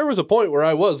 Well, there was a point where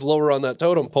I was lower on that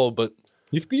totem pole, but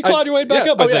you clawed your way back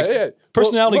up, I think. Yeah.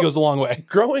 Personality goes a long way.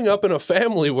 Growing up in a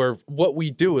family where what we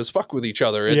do is fuck with each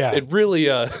other, it really...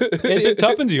 it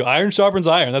toughens you. Iron sharpens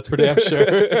iron, that's for damn sure.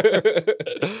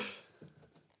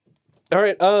 All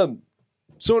right,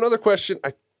 so another question.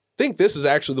 I think this is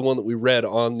actually the one that we read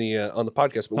on the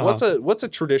podcast, but what's a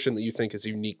tradition that you think is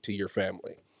unique to your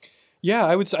family? Yeah,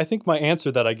 I think my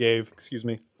answer that I gave, excuse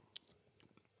me,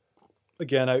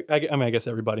 again, I guess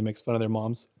everybody makes fun of their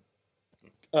moms.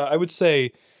 I would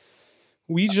say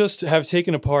we just have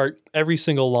taken apart every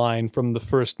single line from the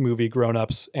first movie, Grown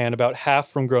Ups, and about half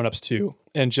from Grown Ups 2.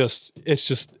 And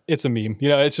it's a meme.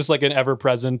 It's just like an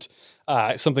ever-present,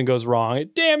 something goes wrong.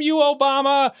 Damn you,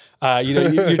 Obama.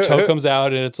 Your toe comes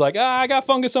out and it's like, I got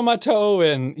fungus on my toe.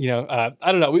 And, I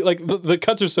don't know. The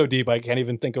cuts are so deep, I can't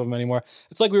even think of them anymore.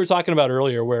 It's like we were talking about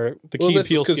earlier where the Key and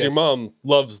Peele skits. Because your mom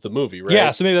loves the movie, right?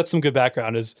 Yeah, so maybe that's some good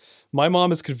background is my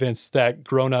mom is convinced that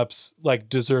Grown Ups like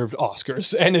deserved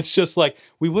Oscars. And it's just like,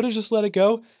 we would have just let it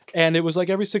go. And it was like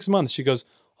every 6 months she goes,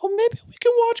 oh, maybe we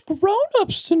can watch Grown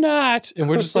Ups tonight. And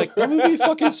we're just like, that movie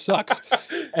fucking sucks.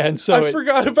 And so I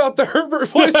forgot about the Herbert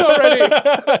voice already.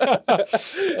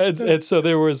 and so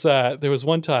there was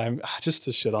one time, just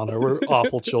to shit on her, we're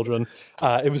awful children.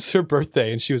 It was her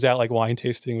birthday and she was out like wine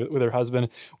tasting with her husband.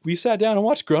 We sat down and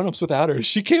watched Grown Ups without her.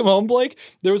 She came home, Blake.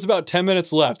 There was about 10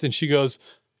 minutes left and she goes,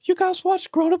 you guys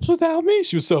watch Grown Ups without me?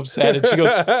 She was so upset. And she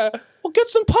goes, well, get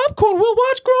some popcorn. We'll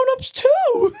watch Grown Ups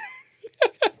too.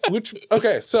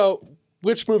 So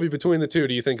which movie between the two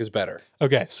do you think is better?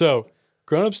 Okay, so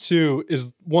Grown Ups 2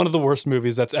 is one of the worst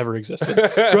movies that's ever existed.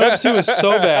 Grown Ups 2 is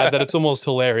so bad that it's almost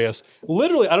hilarious.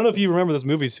 Literally, I don't know if you remember this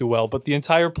movie too well, but the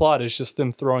entire plot is just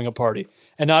them throwing a party.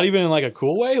 and not even in like a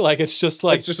cool way. Like it's just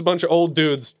like It's just a bunch of old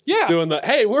dudes Yeah. doing the,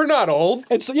 hey, we're not old.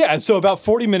 and so about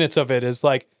 40 minutes of it is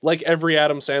like Like every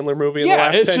Adam Sandler movie in the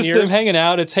last it's 10 just years. them hanging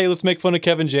out. It's hey, let's make fun of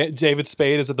David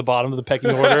Spade is at the bottom of the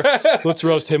pecking order. Let's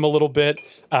roast him a little bit.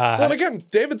 Well, again,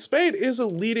 David Spade is a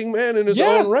leading man in his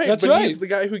Yeah, own right, that's but right. he's the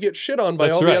guy who gets shit on by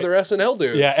That's all right. the other SNL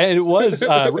dudes. Yeah, and it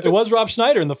was Rob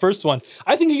Schneider in the first one.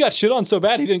 I think he got shit on so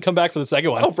bad he didn't come back for the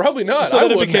second one. Oh, probably not. So I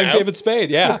then it wouldn't became have. David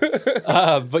Spade. Yeah,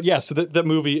 but yeah. So the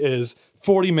movie is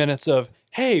 40 minutes of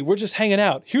hey, we're just hanging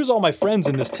out. Here's all my friends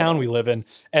in this town we live in,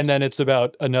 and then it's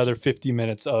about another 50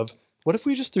 minutes of what if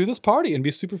we just threw this party and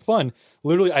be super fun.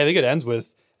 Literally, I think it ends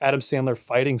with Adam Sandler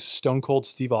fighting Stone Cold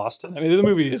Steve Austin. I mean, the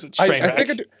movie is a train I wreck.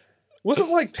 think it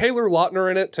wasn't like Taylor Lautner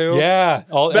in it too. Yeah,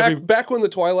 Back when the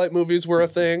Twilight movies were a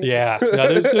thing. Yeah,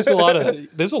 no, there's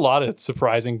a lot of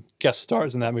surprising guest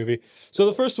stars in that movie. So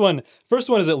the first one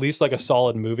is at least like a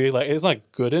solid movie. Like it's not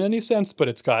good in any sense, but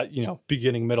it's got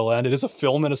beginning, middle, end. It is a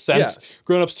film in a sense. Yeah.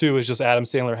 Grown Ups 2 is just Adam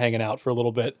Sandler hanging out for a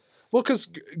little bit. Well, because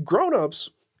Grown Ups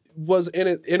was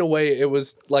in a way, it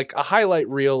was like a highlight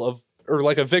reel of, or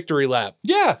like a victory lap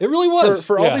Yeah, it really was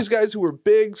for all these guys who were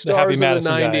big stars in the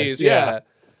Madison 90s. guys, Yeah.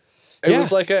 It Yeah.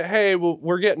 was like hey, well,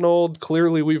 we're getting old.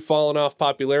 Clearly, we've fallen off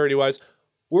popularity wise.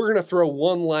 We're gonna throw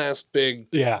one last big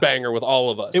Yeah. banger with all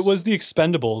of us. It was the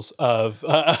Expendables of the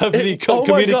oh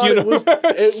my comedic God, universe.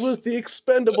 it was the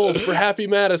Expendables for Happy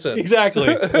Madison. Exactly.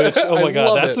 Which, oh I my God,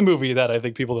 love that's it. a movie that I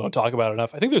think people don't talk about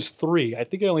enough. I think there's 3. I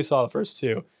think I only saw the first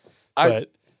 2. I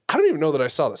But don't even know that I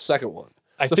saw the second one.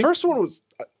 The think- first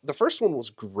one was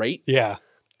great, yeah.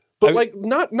 but like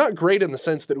not great in the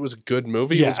sense that it was a good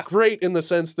movie. It was Yeah. great in the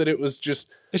sense that it was just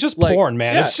It's just like, porn,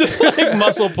 man. yeah. It's just like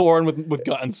muscle porn with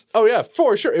guns. oh yeah,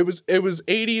 for sure. It was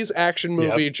 80s action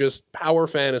movie, Yep. just power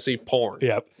fantasy porn.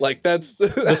 Yep. Like that's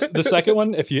The second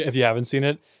one, if you haven't seen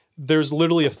it, there's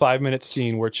literally a 5-minute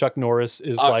scene where Chuck Norris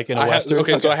is like in a western.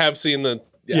 Okay, so I have seen the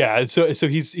Yeah, so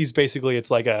he's basically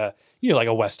it's like a like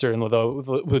a western with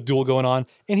a duel going on,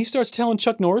 and he starts telling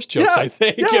Chuck Norris jokes. Yeah, I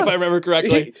think yeah. if I remember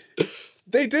correctly,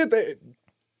 They did.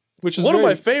 which is One of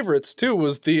very- my favorites too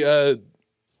was the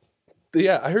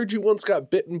I heard you once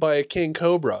got bitten by a king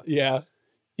cobra. yeah.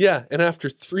 Yeah, and after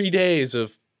 3 days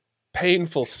of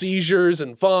painful seizures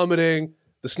and vomiting,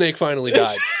 the snake finally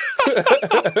died.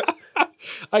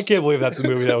 I can't believe that's a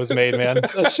movie that was made, man.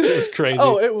 That shit is crazy.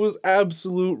 Oh, it was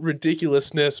absolute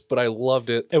ridiculousness, but I loved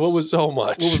it And what was- so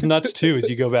much. What was nuts too is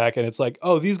you go back and it's like,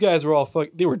 oh, these guys were all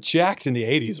they were jacked in the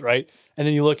 80s, right? And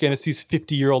then you look and it's these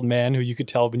 50-year-old men who you could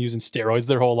tell have been using steroids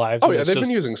their whole lives. Oh and yeah, it's they've just-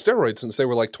 been using steroids since they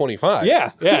were like 25.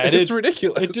 Yeah, and it's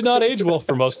ridiculous. It did not age well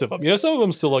for most of them. Some of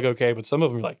them still look okay, but some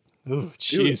of them are like, ooh,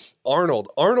 Dude, jeez.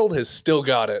 Arnold has still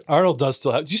got it. Arnold does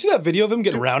still have. Did you see that video of him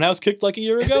getting roundhouse kicked like a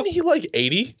year ago? Isn't he like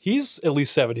 80? He's at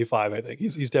least 75, I think.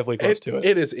 He's definitely close to it.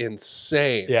 It is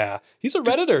insane. Yeah, he's a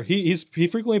Redditor. He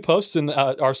frequently posts in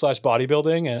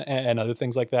r/bodybuilding and other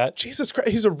things like that. Jesus Christ,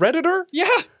 he's a Redditor? Yeah,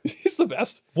 he's the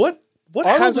best. What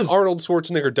Arnold hasn't is- Arnold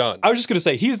Schwarzenegger done? I was just gonna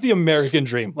say he's the American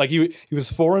dream. Like he was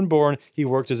foreign born. He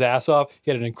worked his ass off. He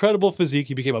had an incredible physique.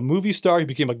 He became a movie star. He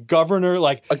became a governor.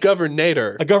 Like A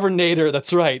governator. a governator.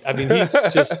 That's right. I mean, he's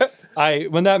just.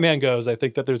 When that man goes, I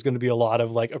think that there's going to be a lot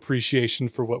of like appreciation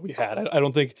for what we had. I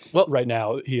don't think right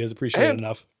now he is appreciated and-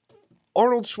 enough.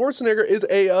 Arnold Schwarzenegger is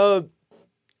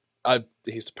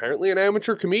he's apparently an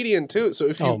amateur comedian too. So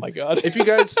if you Oh my God. if you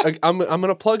guys I'm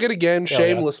gonna plug it again yeah.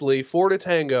 shamelessly. 4 to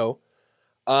Tango.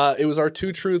 It was our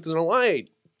 2 Truths and a Lie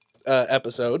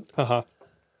episode. Uh-huh.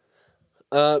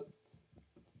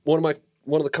 One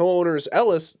of the co-owners,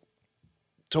 Ellis,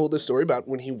 told this story about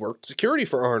when he worked security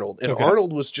for Arnold, and Okay.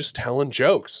 Arnold was just telling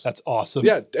jokes. That's awesome.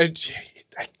 Yeah,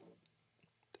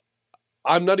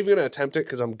 I'm not even gonna attempt it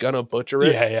because I'm gonna butcher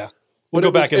it. Yeah. We'll But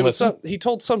go back and listen. he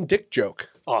told some dick joke,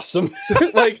 Awesome.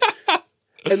 like,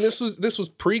 and this was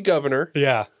pre-governor.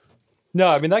 Yeah. No,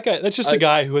 I mean that guy. That's just a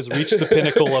guy who has reached the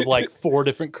pinnacle of like 4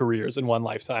 different careers in one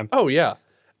lifetime. Oh yeah,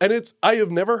 and I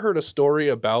have never heard a story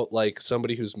about like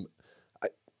somebody who's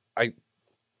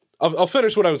I'll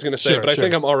finish what I was going to say, Sure, but I sure.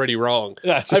 think I'm already wrong.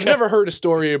 That's I've okay. never heard a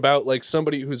story about like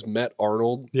somebody who's met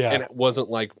Arnold Yeah. and wasn't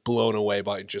like blown away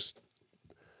by just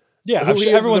Yeah, who I'm he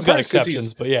sure is everyone's as a got person, 'cause he's-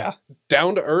 exceptions, but yeah,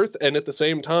 down to earth and at the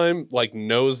same time like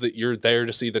knows that you're there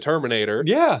to see the Terminator.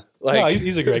 yeah. Like- No,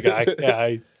 he's a great guy. Yeah,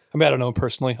 I mean I don't know him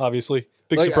personally, obviously.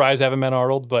 Big Like, surprise, haven't met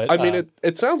Arnold, but I mean,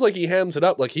 it sounds like he hams it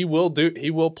up. Like he will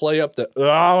play up the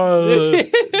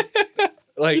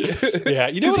Like, Yeah,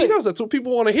 you know because what he knows that's what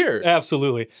people want to hear.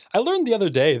 Absolutely. I learned the other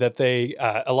day that they,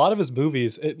 a lot of his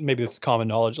movies, maybe this is common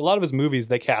knowledge, a lot of his movies,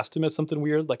 they cast him as something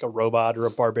weird, like a robot or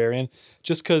a barbarian,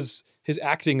 just because his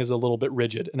acting is a little bit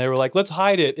rigid. And they were like, let's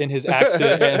hide it in his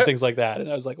accent and things like that.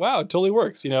 And I was like, wow, it totally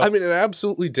works. You know, I mean, it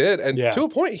absolutely did. And Yeah. to a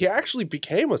point, he actually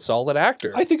became a solid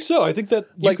actor. I think so. I think that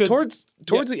you like could,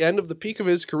 towards the end of the peak of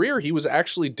his career, he was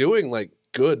actually doing like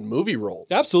good movie roles.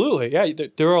 absolutely. Yeah.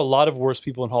 There are a lot of worse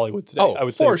people in Hollywood today. Oh, I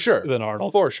would for think, sure. than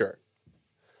Arnold. For sure.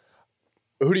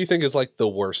 Who do you think is like the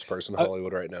worst person in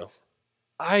Hollywood right now?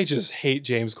 I just hate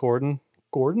James Corden.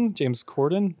 James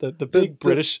Corden, the big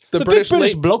British, the big British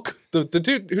British late- bloke. The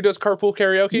dude who does carpool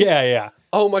karaoke? Yeah, yeah.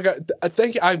 Oh my God.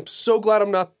 Thank you. I'm so glad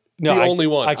I'm not No, the only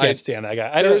one. I can't stand that guy.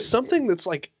 I There's don't. something that's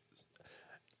like,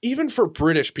 even for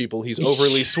British people, he's overly,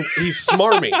 he's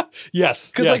smarmy. Yes,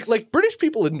 Because yes. like British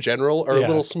people in general are Yeah. a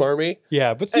little smarmy.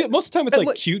 Yeah, but see, most of the time it's and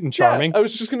like cute and charming. Yeah, I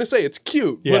was just gonna say it's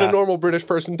cute when Yeah. a normal British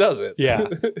person does it. Yeah.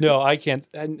 No, I can't.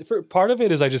 And for part of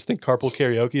it is I just think carpool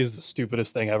karaoke is the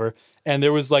stupidest thing ever. And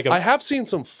there was like a I have seen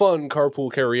some fun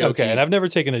carpool karaoke okay, and I've never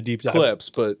taken a deep dive.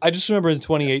 clips, but I just remember in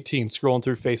 2018 scrolling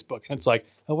through Facebook and it's like,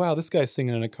 oh wow, this guy's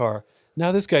singing in a car.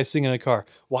 Now this guy's singing in a car.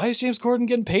 Why is James Corden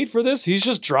getting paid for this? He's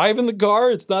just driving the car.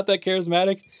 It's not that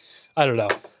charismatic. I don't know.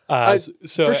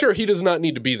 So for sure he does not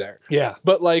need to be there. Yeah.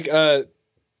 But like the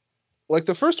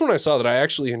first one I saw that I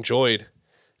actually enjoyed,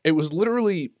 it was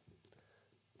literally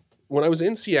when I was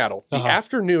in Seattle, the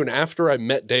afternoon after I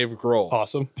met Dave Grohl.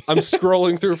 Awesome. I'm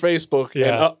scrolling through Facebook and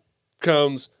Yeah. up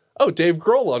comes, oh, Dave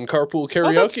Grohl on carpool karaoke.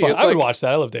 Oh, that's fun. It's I would like, watch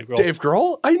that. I love Dave Grohl. Dave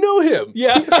Grohl? I know him.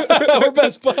 Yeah. We're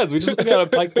best buds. We just hung out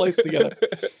at Pike Place together.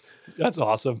 That's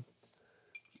awesome.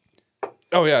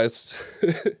 Oh yeah, it's.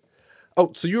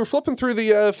 Oh, so you were flipping through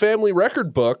the family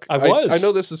record book. I was. I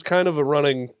know this is kind of a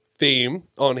running theme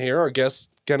on here. Our guests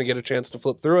kind of get a chance to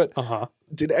flip through it. Uh-huh.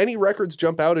 Did any records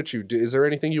jump out at you? Is there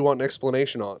anything you want an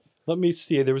explanation on? Let me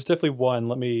see. There was definitely one.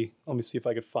 Let me see if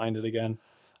I could find it again.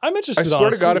 I'm interested. I swear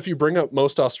honestly. to God, if you bring up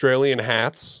most Australian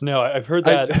hats, No, I've heard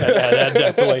that.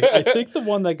 Definitely. I think the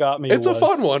one that got me. it's was, a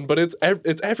fun one, but it's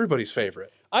everybody's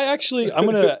favorite. I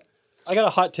got a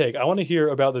hot take. I want to hear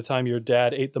about the time your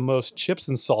dad ate the most chips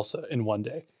and salsa in one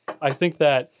day. I think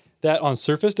that on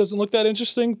surface doesn't look that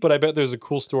interesting, but I bet there's a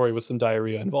cool story with some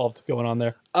diarrhea involved going on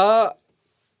there.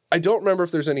 I don't remember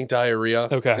if there's any diarrhea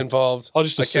involved. I'll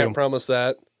just I assume. can't promise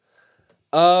that.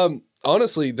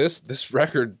 Honestly, this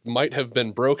record might have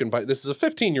been broken by. This is a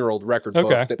 15-year-old record book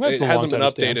that That's it a hasn't long been time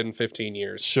to updated stand. in 15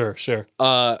 years. Sure.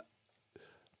 But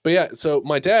yeah, so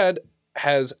my dad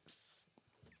has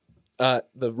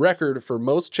the record for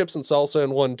most chips and salsa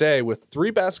in one day with 3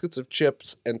 baskets of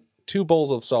chips and 2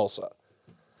 bowls of salsa.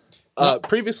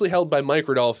 Previously held by Mike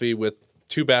Rodolphe with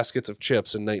 2 baskets of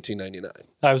chips in 1999.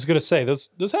 I was going to say, those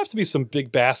have to be some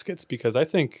big baskets because I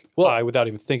think, I, without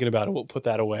even thinking about it, will put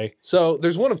that away. So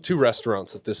there's one of 2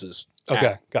 restaurants that this is Okay,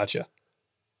 at. gotcha.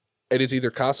 It is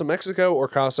either Casa Mexico or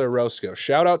Casa Rosco.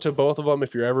 Shout out to both of them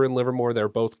if you're ever in Livermore. They're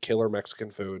both killer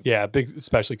Mexican food. Yeah, big,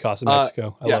 especially Casa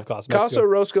Mexico. I love Casa Mexico. Casa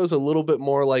Rosco's a little bit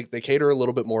more like, they cater a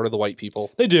little bit more to the white people.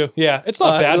 They do, yeah. It's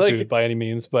not bad like- food by any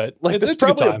means, but Like it's that's a good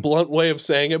probably a time. blunt way of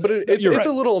saying it, but it's You're it's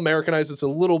right. a little Americanized. It's a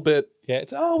little bit. Yeah,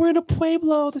 it's, we're in a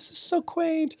Pueblo. This is so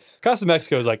quaint. Casa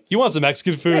Mexico is like, you want some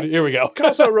Mexican food? Here we go.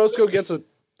 Casa Rosco gets a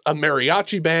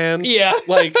mariachi band. Yeah.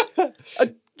 Like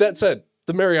that said,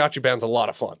 the mariachi band's a lot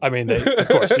of fun. I mean, of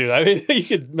course, dude. I mean, you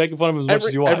could make fun of them as much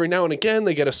as you want. Every now and again,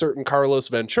 they get a certain Carlos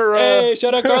Ventura. Hey,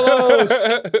 shout out Carlos.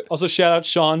 Also, shout out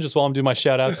Sean, just while I'm doing my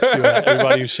shout outs to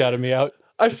everybody who shouted me out.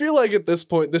 I feel like at this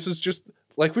point, this is just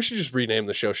like we should just rename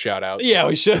the show Shout Outs. Yeah,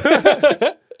 we should.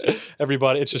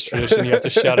 Everybody, it's just tradition. You have to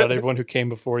shout out everyone who came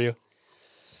before you.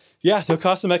 Yeah, no,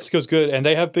 Casa Mexico's good, and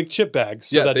they have big chip bags.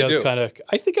 So Yeah, that they does do. kind of.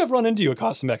 I think I've run into you at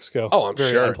Casa Mexico. Oh, I'm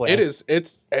Very sure. unplanned. It is.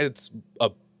 It's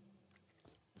a.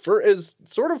 For as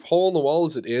sort of hole in the wall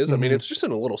as it is, I mean, it's just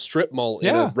in a little strip mall in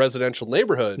Yeah. a residential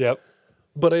neighborhood. Yep.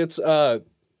 But it's a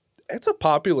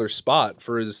popular spot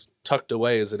for as tucked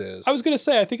away as it is. I was gonna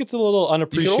say, I think it's a little You can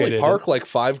unappreciated. only park like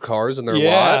 5 cars in their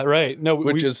Yeah, lot, right. No,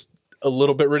 which we, is a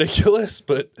little bit ridiculous,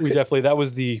 but we definitely, that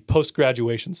was the post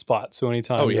graduation spot. So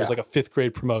anytime Oh, there's yeah. like a 5th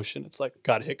grade promotion, it's like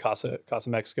gotta hit Casa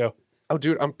Mexico. oh,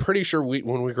 dude, I'm pretty sure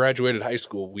when we graduated high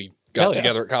school, we got Hell yeah.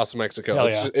 together at Casa Mexico. Hell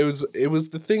It's yeah. just, it was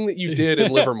the thing that you did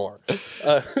in Livermore.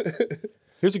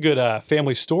 Here's a good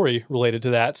family story related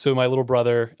to that. So my little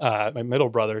brother, my middle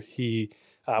brother,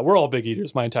 we're all big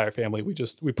eaters. My entire family,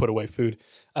 we put away food.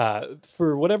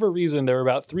 For whatever reason, there were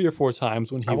about 3 or 4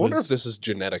 times when he I wonder was. if this is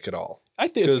genetic at all. I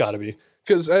think it's got to be.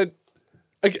 Because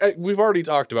we've already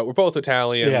talked about we're both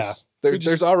Italians. Yeah.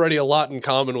 There's already a lot in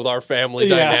common with our family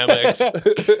Yeah. dynamics.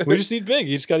 We just eat big.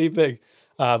 You just got to eat big.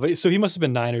 But so he must have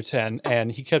been 9 or 10,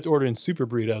 and he kept ordering super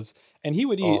burritos, and he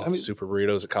would eat. Oh, super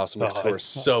burritos at Costa Mexico are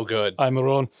so good. I'm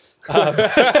Maroon. But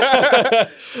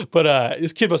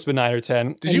this kid must have been 9 or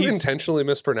 10. Did you intentionally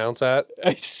mispronounce that?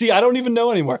 See, I don't even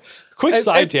know anymore. Quick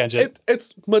side tangent.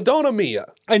 It's Madonna Mia.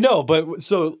 I know, but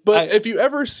if you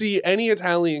ever see any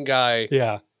Italian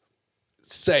guy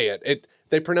say it,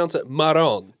 they pronounce it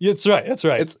Maron. Yeah, that's right. That's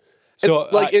right. It's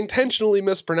like intentionally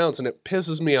mispronounced, and it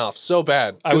pisses me off so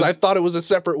bad because I thought it was a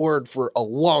separate word for a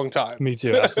long time. Me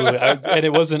too, absolutely. And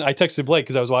it wasn't. I texted Blake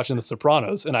because I was watching The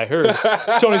Sopranos, and I heard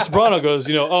Tony Soprano goes,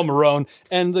 "Oh, Marone,"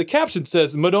 and the caption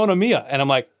says "Madonna Mia," and I'm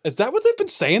like, "Is that what they've been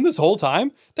saying this whole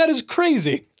time? That is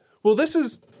crazy." Well,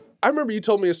 I remember you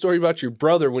told me a story about your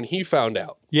brother when he found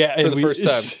out. Yeah, for the first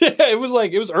time. Yeah, it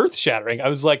was earth shattering. I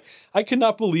was like, I could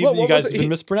not believe that you guys have been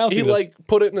mispronouncing this. He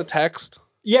put it in a text.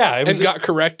 Yeah, and got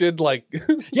corrected.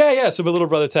 Yeah. So my little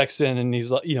brother texts in, and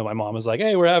he's like, my mom is like,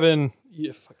 "Hey, we're having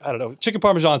I don't know, chicken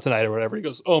parmesan tonight or whatever." He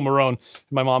goes, "Oh, Marone." And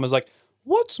my mom is like,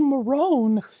 "What's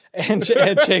Marone?" And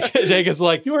Jake is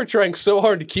like, "You are trying so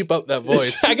hard to keep up that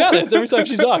voice." I got it. It's every time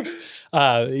she talks.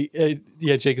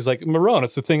 Jake is like, "Marone,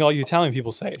 it's the thing all you Italian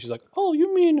people say." And she's like, "Oh,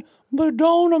 you mean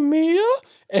Madonna Mia?"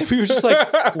 And we were just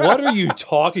like, "What are you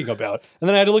talking about?" And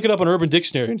then I had to look it up on Urban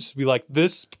Dictionary and just be like,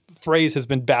 this phrase has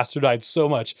been bastardized so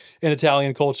much in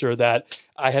Italian culture that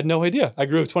I had no idea. I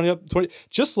grew up 20,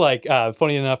 just like,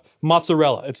 funny enough,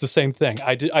 mozzarella. It's the same thing.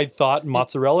 I thought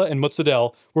mozzarella and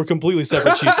mozzarella were completely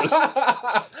separate cheeses.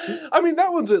 I mean,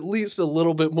 that one's at least a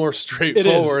little bit more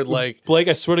straightforward. Like, Blake,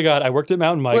 I swear to God, I worked at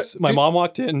Mountain Mike's. My mom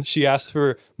walked in. She asked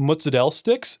for mozzarella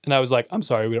sticks, and I was like, "I'm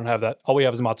sorry, we don't have that. All we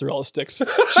have is mozzarella sticks."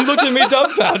 She looked at me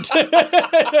dumbfounded.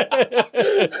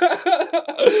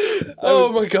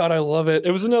 Oh my God, I love it.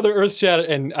 It was another earth shatter,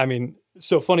 and I mean,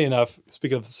 so funny enough.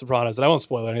 Speaking of The Sopranos, and I won't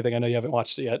spoil anything. I know you haven't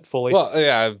watched it yet fully. Well,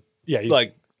 yeah,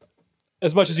 like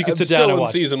as much as you can sit still down and in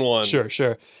watch. season 1.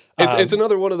 Sure. It's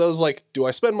another one of those, like, do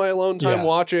I spend my alone time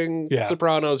watching Yeah.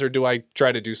 Sopranos, or do I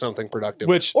try to do something productive?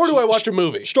 Or do I watch a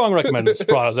movie? Strong recommended. The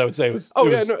Sopranos, I would say.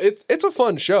 It's a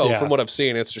fun show Yeah. from what I've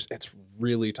seen. It's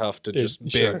really tough to just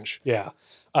binge. Sure. Yeah.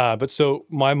 But so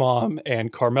my mom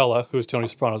and Carmela, who is Tony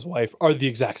Soprano's wife, are the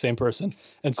exact same person.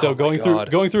 And so going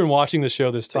through and watching the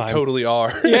show this time. They totally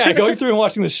are. Yeah, going through and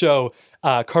watching the show,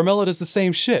 Carmela does the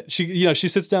same shit. She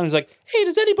sits down and is like, "Hey,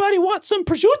 does anybody want some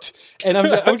prosciutto?" And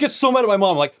I would get so mad at my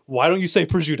mom, like, "Why don't you say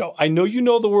prosciutto? I know you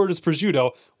know the word is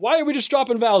prosciutto. Why are we just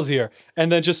dropping vowels here?"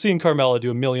 And then just seeing Carmela do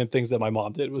a million things that my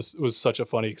mom did was such a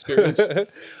funny experience.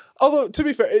 Although, to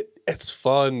be fair, it's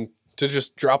fun to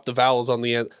just drop the vowels on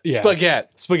the end. Yeah.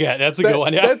 Spaghetti. That's a good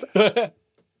one. Yeah.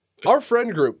 Our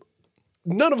friend group,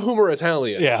 none of whom are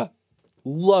Italian. Yeah.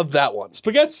 Love that one.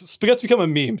 Spaghetti's become a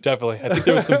meme, definitely. I think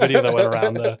there was some video that went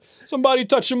around. Somebody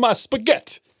touching my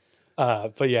spaghetti.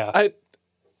 But yeah.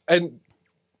 And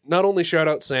not only shout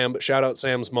out Sam, but shout out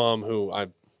Sam's mom, who I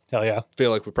Hell yeah.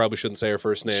 feel like we probably shouldn't say her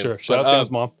first name. Sure. Shout out to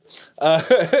his mom.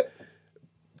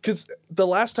 Because the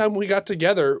last time we got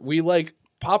together, we like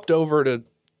popped over to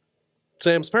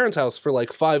Sam's parents' house for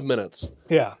like 5 minutes.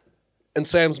 Yeah. And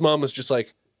Sam's mom was just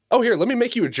like, "Oh, here, let me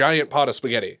make you a giant pot of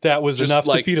spaghetti." That was Just enough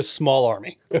like- to feed a small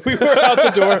army. We were out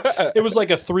the door. It was like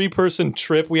a 3-person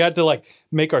trip. We had to like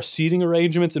make our seating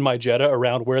arrangements in my Jetta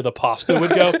around where the pasta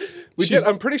would go. We did.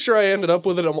 I'm pretty sure I ended up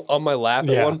with it on my lap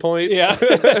at one point. Yeah.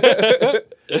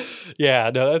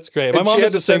 Yeah, no, that's great. My And mom she had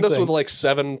does to the same send us thing. with like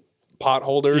 7 pot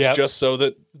holders Yep. just so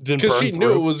that, Didn't because burn she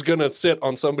knew through. it was going to sit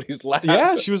on somebody's lap.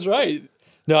 Yeah, she was right.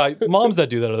 No, moms that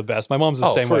do that are the best. My mom's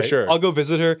the same for way. sure. I'll go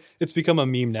visit her. It's become a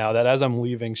meme now that as I'm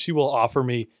leaving, she will offer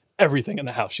me everything in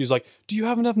the house. She's like, "Do you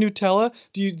have enough Nutella?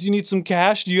 Do you need some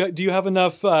cash? Do you have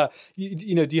enough? Do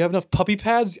you have enough puppy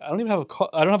pads? I don't even have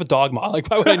I don't have a dog, Ma. Like,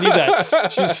 why would I need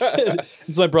that?"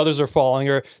 So my brothers are following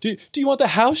her. Do you want the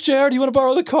house, Jared? Do you want to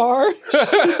borrow the car?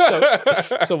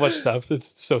 so much stuff.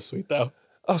 It's so sweet though.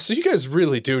 Oh, so you guys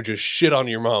really do just shit on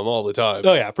your mom all the time.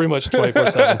 Oh yeah, pretty much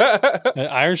 24/7.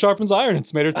 Iron sharpens iron.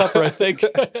 It's made her tougher, I think.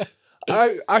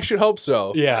 I should hope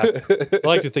so. Yeah, I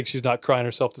like to think she's not crying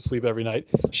herself to sleep every night.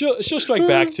 She'll strike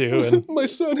back too, and My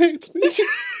son hates me.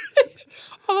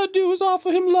 all I do is offer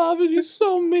him love, and he's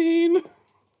so mean.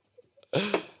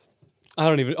 I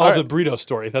don't even. All the burrito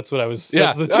story. That's what I was.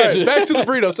 Yeah. That's the All right, tangent. back to the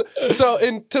burritos. So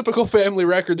in typical Family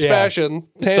Records fashion,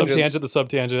 tangents. The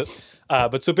subtangent.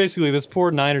 But so basically, this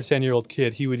poor 9 or 10-year-old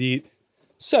kid, he would eat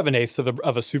 7/8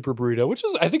 of a super burrito, which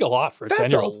is, I think, a lot for a That's a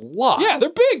 10-year-old. lot. Yeah, they're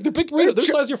big. They're big burritos. They're the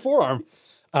size of your forearm.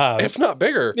 if not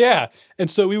bigger. Yeah. And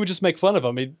so we would just make fun of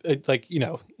him.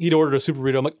 He'd ordered a super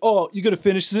burrito. I'm like, oh, you going to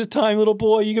finish this time, little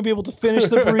boy? You going to be able to finish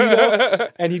the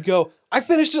burrito? And he'd go, I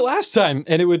finished it last time.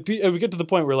 And it would get to the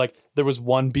point where like there was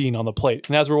one bean on the plate.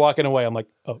 And as we're walking away, I'm like,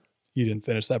 oh, you didn't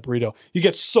finish that burrito. You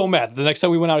get so mad. The next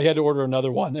time we went out, he had to order another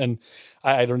one. And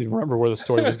I don't even remember where the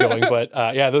story was going. But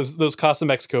those Casa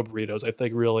Mexico burritos, I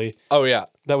think really. Oh yeah,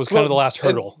 that was kind of the last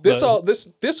hurdle. This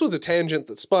was a tangent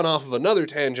that spun off of another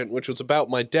tangent, which was about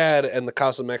my dad and the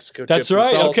Casa Mexico That's chips.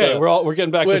 That's right. And salsa, okay, we're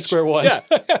getting back to square one. Yeah.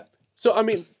 So I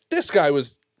mean, this guy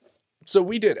was. So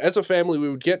we did as a family. We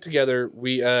would get together.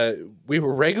 We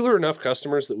were regular enough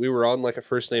customers that we were on like a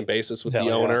first name basis with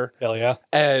the owner. Hell yeah!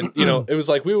 And it was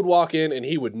like we would walk in and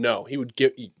he would know. He would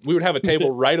we would have a table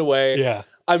right away. Yeah.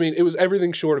 I mean, it was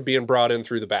everything short of being brought in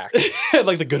through the back.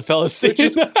 Like the Goodfellas scene. Which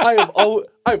is,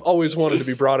 I've always wanted to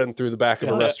be brought in through the back of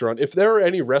a restaurant. If there are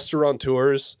any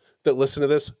restaurateurs that listen to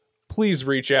this, please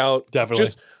reach out. Definitely.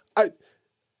 Just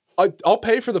I'll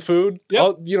pay for the food.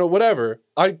 Yep. Whatever.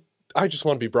 I just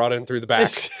want to be brought in through the back.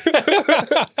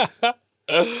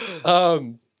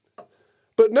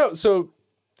 But no, so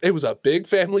it was a big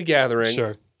family gathering.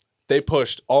 Sure. They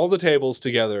pushed all the tables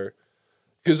together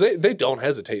because they don't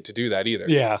hesitate to do that either.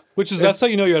 Yeah. That's how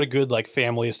you know you're at a good like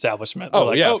family establishment. Oh,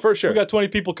 like, yeah, for sure. We got 20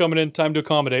 people coming in, time to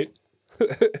accommodate.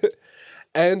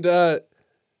 And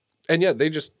yeah,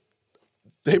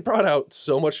 they brought out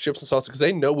so much chips and salsa because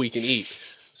they know we can eat.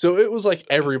 So it was like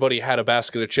everybody had a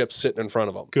basket of chips sitting in front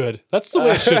of them. Good. That's the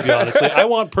way it should be, honestly. I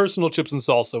want personal chips and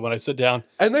salsa when I sit down.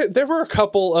 And there were a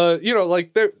couple,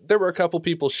 there were a couple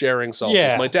people sharing salsas.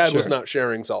 Yeah, My dad was sure. not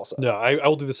sharing salsa. No, I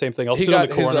will do the same thing. I'll He sit on the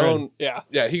got his corner. own.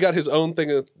 Yeah. He got his own thing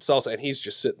of salsa, and he's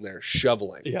just sitting there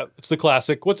shoveling. Yeah. It's the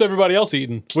classic. What's everybody else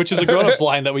eating? Which is a grown-ups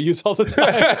line that we use all the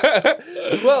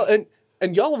time. Well,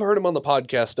 and y'all have heard him on the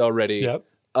podcast already. Yep.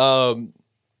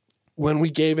 When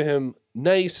we gave him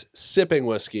nice sipping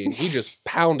whiskey, he just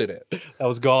pounded it. That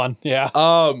was gone. Yeah.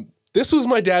 This was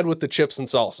my dad with the chips and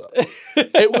salsa.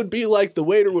 It would be like the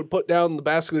waiter would put down the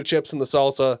basket of chips and the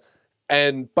salsa,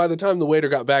 and by the time the waiter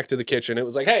got back to the kitchen, it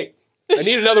was like, hey, I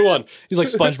need another one. He's like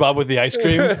SpongeBob with the ice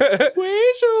cream.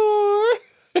 We sure.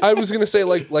 I was gonna say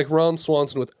like Ron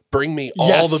Swanson with "Bring me all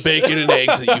Yes. the bacon and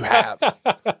eggs that you have."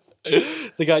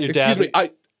 They got your dad. Excuse me,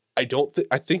 I don't think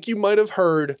I think you might have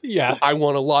heard. Yeah. I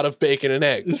want a lot of bacon and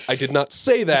eggs. I did not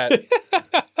say that.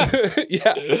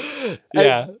 Yeah.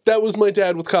 Yeah. And that was my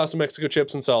dad with Casa Mexico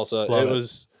chips and salsa. Love it.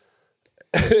 Was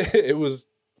it was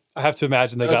I have to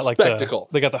imagine they got like spectacle.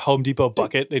 they got the Home Depot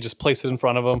bucket. They just place it in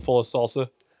front of him full of salsa.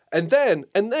 and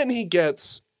then he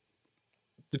gets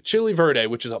the chili verde,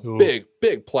 which is a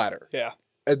big platter. Yeah.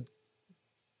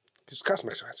 Because Casa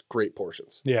Mexico has great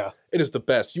portions. Yeah. It is the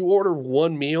best. You order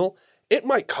one meal, it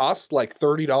might cost like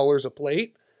 $30 a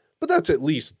plate, but that's at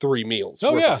least 3 meals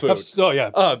Oh worth yeah. of food. Oh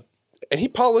yeah. And he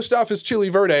polished off his chili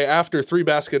verde after 3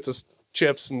 baskets of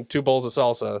chips and 2 bowls of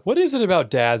salsa. What is it about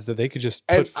dads that they could just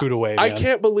put food away? I man?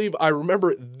 can't believe I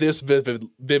remember this vividly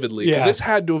because Yeah. this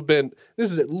had to have been.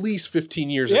 This is at least 15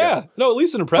 years Yeah. ago. No, at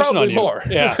least an impression Probably on you. more.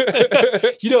 Yeah.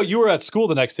 You were at school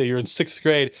the next day. You're in 6th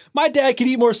grade. My dad can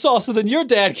eat more salsa than your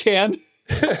dad can.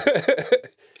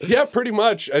 Yeah, pretty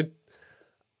much.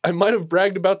 I might have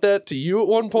bragged about that to you at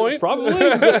one point. Probably.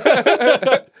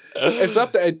 It's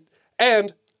up there.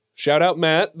 And shout out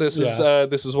Matt. This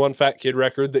is one fat kid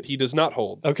record that he does not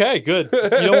hold. Okay, good. You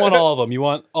don't want all of them. You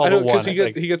want all I but know one.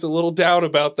 because he gets a little down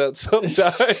about that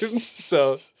sometimes.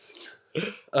 So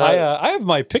I have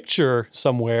my picture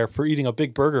somewhere for eating a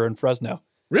big burger in Fresno.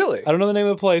 really, I don't know the name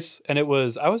of the place, and I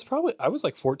was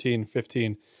like 14,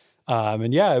 15.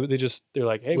 And yeah, they're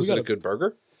like, hey, was it a good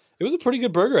burger? It was a pretty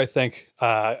good burger, I think.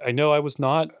 I know I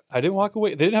didn't walk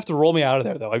away. They didn't have to roll me out of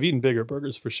there, though. I've eaten bigger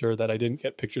burgers for sure that I didn't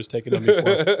get pictures taken of me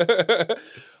for.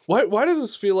 Why does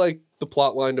this feel like the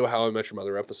plot line to a How I Met Your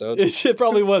Mother episode? It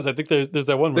probably was. I think there's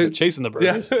that one where they're chasing the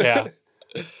burgers. Yeah.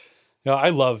 Yeah. I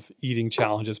love eating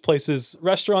challenges. Places,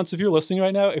 restaurants, if you're listening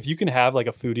right now, if you can have like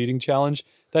a food eating challenge,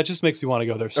 that just makes me want to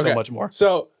go there so much more.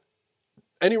 So,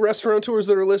 any restaurateurs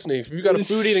that are listening, if you've got a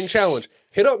food eating challenge,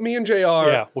 hit up me and JR.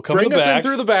 Yeah, we'll come bring to the us back. in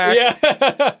through the back,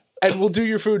 Yeah. and we'll do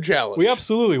your food challenge. We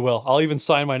absolutely will. I'll even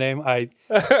sign my name.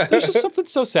 There's just something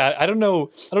so sad. I don't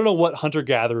know what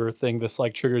hunter-gatherer thing this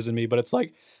like triggers in me, but it's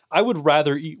like I would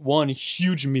rather eat one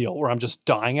huge meal where I'm just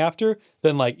dying after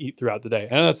than like eat throughout the day.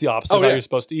 I know that's the opposite of how you're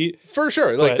supposed to eat. For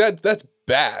sure. Like that's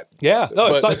bad. Yeah.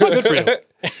 No, it's not good for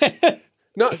you.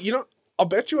 No, I'll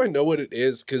bet you I know what it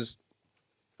is because,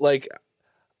 like,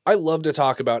 I love to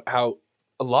talk about how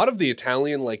a lot of the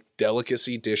Italian like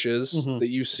delicacy dishes that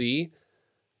you see,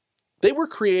 they were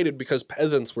created because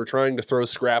peasants were trying to throw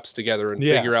scraps together and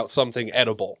figure out something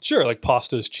edible. Sure, like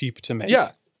pasta is cheap to make.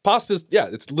 Yeah. Pasta's,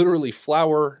 it's literally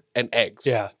flour and eggs.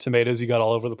 Yeah, tomatoes you got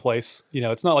all over the place. You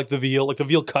know, it's not like the veal. Like the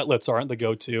veal cutlets aren't the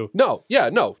go-to. No,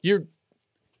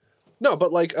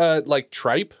 but like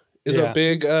tripe is a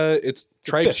big. It's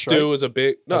tripe fish, stew right? is a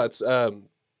big. No, it's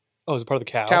Oh, is it part of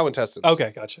the cow? cow intestines.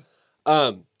 Okay, gotcha.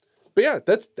 But yeah,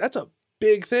 that's a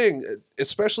big thing,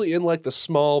 especially in like the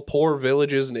small poor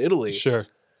villages in Italy. Sure.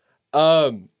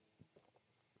 But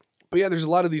yeah, there's a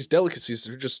lot of these delicacies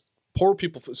that are just poor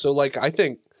people. So like, I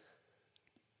think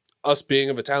us being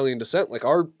of Italian descent, like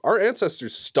our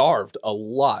ancestors starved a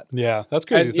lot. Yeah, that's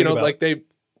crazy. And, you know, like they,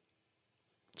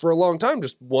 for a long time,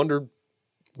 just wondered,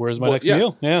 where's my next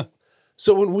meal? Yeah.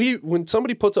 So when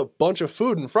somebody puts a bunch of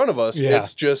food in front of us,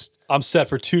 it's just, I'm set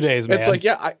for 2 days, man. it's like,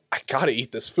 I gotta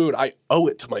eat this food. I owe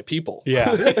it to my people. Yeah.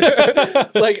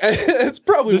 Like it's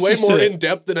probably This way is more it. in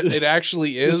depth than it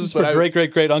actually is. This is but for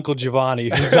great Uncle Giovanni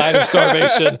who died of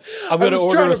starvation. I'm I going to was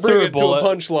order trying a to bring third it to bullet. a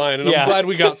punchline, and Yeah. I'm glad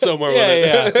we got somewhere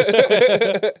with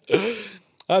it.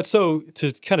 Yeah. So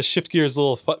to kind of shift gears a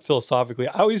little philosophically,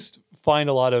 I take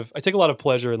a lot of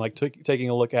pleasure in like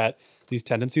taking a look at these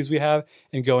tendencies we have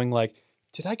and going like,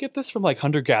 did I get this from like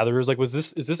hunter gatherers? Like, is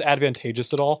this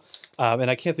advantageous at all?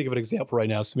 And I can't think of an example right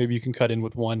now, so maybe you can cut in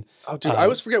with one. Oh, dude, I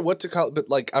always forget what to call it, but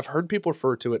like I've heard people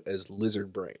refer to it as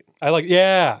lizard brain. I like,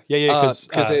 because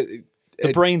the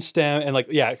brain stem and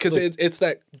because like, it's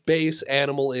that base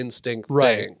animal instinct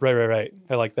right, thing. right.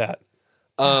 I like that.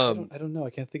 I don't know. I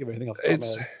can't think of anything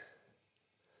else.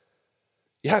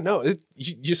 Yeah, no,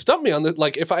 you stumped me on that.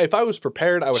 Like if I was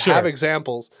prepared, I would have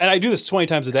examples. And I do this 20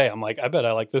 times a day. I'm like, I bet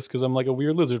I like this because I'm like a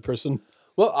weird lizard person.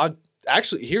 Well,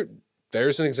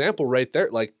 there's an example right there.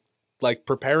 Like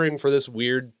preparing for this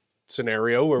weird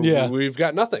scenario where we've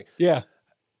got nothing. Yeah.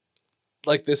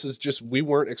 Like this is just, we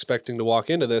weren't expecting to walk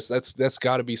into this. That's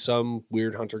got to be some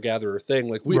weird hunter gatherer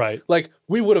thing. Like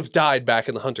we would have died back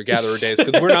in the hunter gatherer days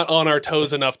because we're not on our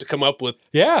toes enough to come up with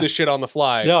this shit on the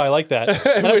fly. No, I like that.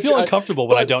 And I feel uncomfortable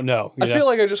when I don't know. I feel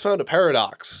like I just found a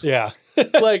paradox. Yeah.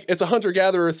 Like it's a hunter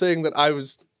gatherer thing that I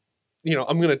was,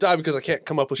 I'm going to die because I can't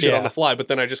come up with shit on the fly, but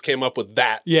then I just came up with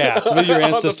that. Yeah. Maybe your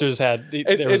ancestors had,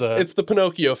 it's the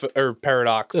Pinocchio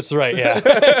paradox. That's right.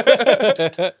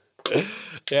 Yeah.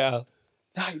 Yeah.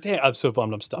 Damn, I'm so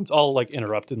bummed I'm stumped. I'll like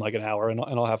interrupt in like an hour and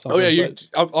I'll have something. Oh yeah,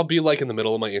 I'll be like in the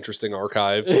middle of my interesting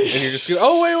archive, and you're just gonna,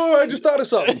 wait, I just thought of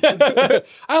something.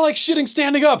 I like shitting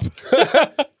standing up.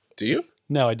 Do you?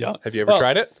 No, I don't. Have you ever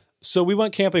tried it? So we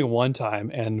went camping one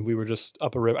time and we were just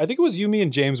up a river. I think it was you, me,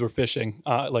 and James were fishing,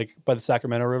 like by the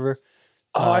Sacramento River.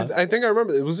 I think I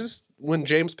remember. It was this when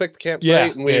James picked the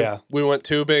campsite and we went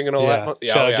tubing and all that.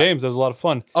 Yeah, shout out James. That was a lot of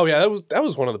fun. Oh yeah, that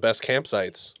was one of the best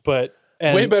campsites. But.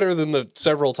 Way better than the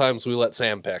several times we let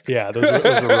Sam pick. Yeah, those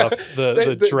were rough.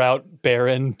 The drought,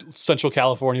 barren, Central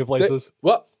California places.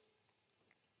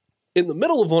 In the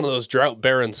middle of one of those drought,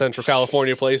 barren Central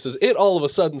California places, it all of a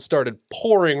sudden started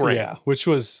pouring rain. Yeah, which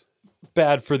was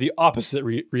bad for the opposite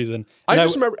reason. And I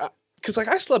just remember, because like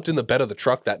I slept in the bed of the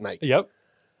truck that night. Yep.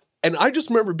 And I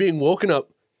just remember being woken up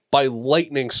by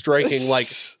lightning striking like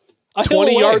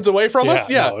 20 yards away from us.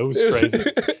 Yeah, no, it was crazy.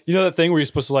 You know that thing where you're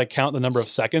supposed to like count the number of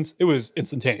seconds? It was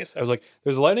instantaneous. I was like,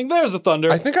 "There's the lightning. There's the thunder."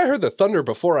 I think I heard the thunder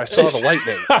before I saw the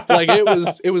lightning. Like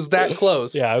it was that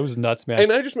close. Yeah, it was nuts, man.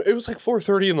 And it was like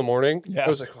 4:30 in the morning. Yeah. I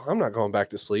was like, well, I'm not going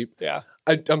back to sleep. Yeah.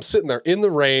 I'm sitting there in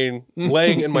the rain,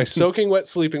 laying in my soaking wet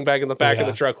sleeping bag in the back of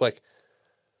the truck, like,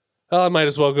 I might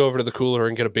as well go over to the cooler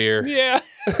and get a beer. Yeah.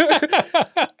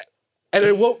 And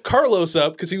I woke Carlos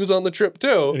up because he was on the trip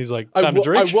too. And he's like, time to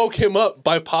drink? I woke him up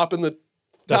by popping the top.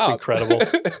 That's incredible.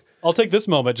 I'll take this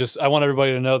moment. I want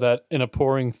everybody to know that in a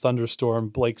pouring thunderstorm,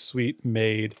 Blake Sweet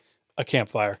made a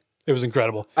campfire. It was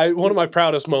incredible. One of my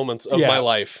proudest moments of my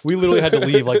life. We literally had to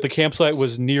leave. Like the campsite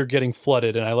was near getting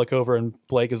flooded. And I look over and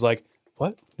Blake is like,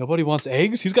 what? Nobody wants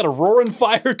eggs? He's got a roaring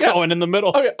fire going in the middle.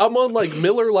 Okay, I'm on like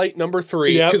Miller Lite number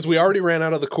 3 because we already ran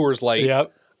out of the Coors Light.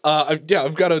 Yep.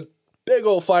 I've got a big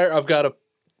old fire. I've got a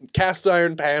cast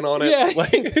iron pan on it. Yeah.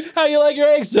 Like, how do you like your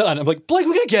eggs done? I'm like, Blake,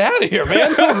 we gotta get out of here,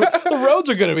 man. The roads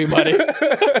are gonna be muddy.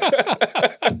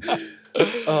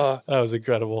 That was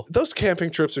incredible. Those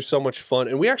camping trips are so much fun,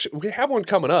 and we have one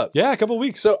coming up. Yeah, a couple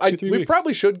weeks. So 2-3 we weeks.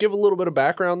 probably should give a little bit of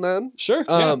background then. Sure.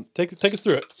 Take us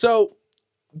through it. So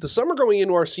the summer going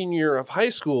into our senior year of high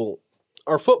school,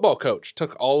 our football coach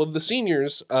took all of the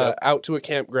seniors out to a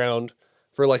campground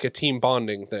for like a team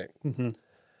bonding thing. Mm-hmm.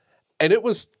 And it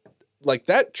was like,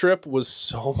 that trip was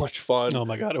so much fun. Oh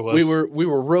my God, it was. We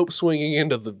were rope swinging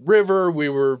into the river. We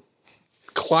were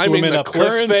climbing the up cliff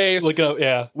currents, face. looking up,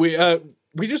 yeah. We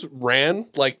we just ran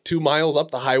like 2 miles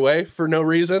up the highway for no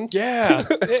reason. Yeah.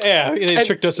 They And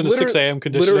tricked us into 6 a.m.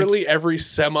 conditioning. Literally every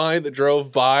semi that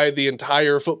drove by, the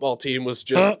entire football team was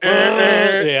just.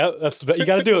 Yeah, you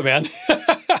got to do it, man.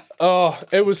 Oh,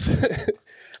 it was.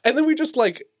 And then we just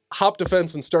like hopped a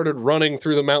fence and started running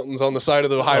through the mountains on the side of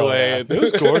the highway. It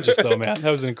was gorgeous though, man. That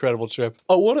was an incredible trip.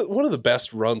 Oh, one of the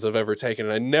best runs I've ever taken.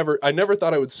 And I never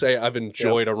thought I would say I've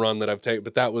enjoyed a run that I've taken,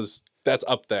 but that's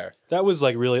up there. That was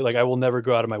like really like I will never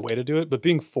go out of my way to do it, but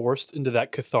being forced into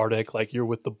that cathartic, like you're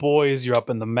with the boys, you're up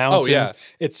in the mountains. Oh, yeah.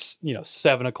 It's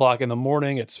 7:00 in the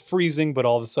morning. It's freezing, but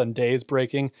all of a sudden day is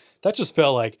breaking. That just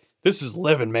felt like this is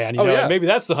living, man. You know, yeah. maybe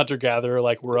that's the hunter gatherer.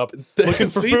 Like we're up looking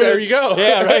for See, food. there you go.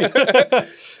 Yeah, right.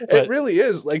 It really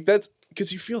is. Like that's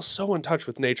because you feel so in touch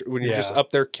with nature when you're just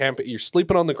up there camping. You're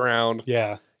sleeping on the ground.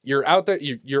 Yeah. You're out there.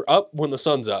 You're up when the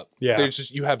sun's up. Yeah. There's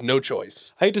just you have no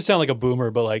choice. I hate to sound like a boomer,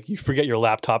 but like you forget your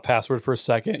laptop password for a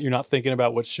second. You're not thinking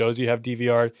about what shows you have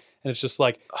DVR'd, and it's just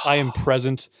like I am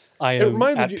present. I am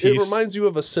at peace. It reminds you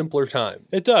of a simpler time.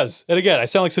 It does. And again, I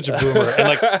sound like such a boomer. And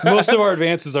like most of our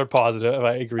advances are positive.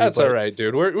 I agree. That's all right,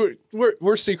 dude.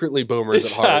 We're secretly boomers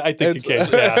at heart. I think you can.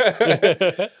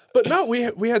 Yeah. But no,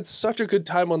 we had such a good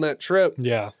time on that trip.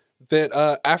 Yeah.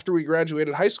 That after we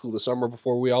graduated high school the summer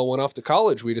before we all went off to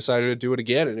college, we decided to do it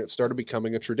again, and it started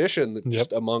becoming a tradition that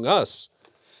just among us.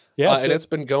 Yeah, and it's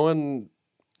been going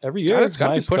every year. God, it's got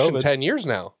to be pushing COVID. 10 years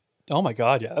now. Oh my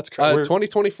God, yeah, that's crazy.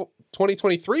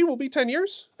 2023 will be 10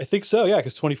 years? I think so, yeah,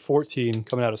 because 2014,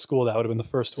 coming out of school, that would have been the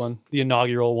first one, the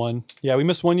inaugural one. Yeah, we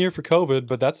missed 1 year for COVID,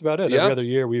 but that's about it. Yeah. Every other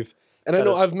year we've... And I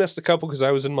know I've missed a couple because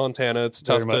I was in Montana. It's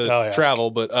tough to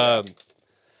travel, but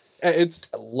it's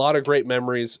a lot of great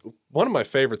memories. One of my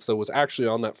favorites, though, was actually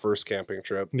on that first camping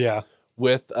trip. Yeah.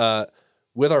 With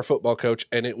our football coach,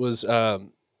 and it was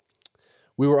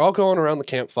we were all going around the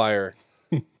campfire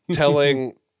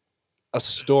telling a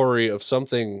story of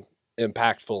something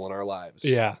impactful in our lives.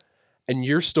 Yeah. And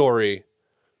your story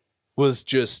was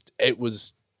just I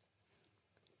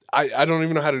don't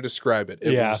even know how to describe it.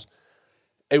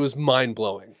 It was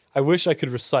mind-blowing. I wish I could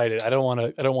recite it. I don't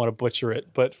want to butcher it,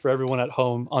 but for everyone at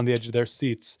home on the edge of their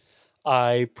seats,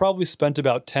 I probably spent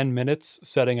about 10 minutes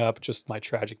setting up just my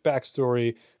tragic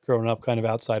backstory, growing up kind of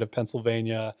outside of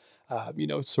Pennsylvania,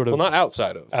 sort of... Well, not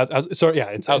outside of.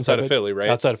 Outside of Philly, right?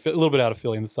 Outside of a little bit out of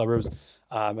Philly in the suburbs.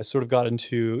 I sort of got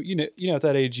into, at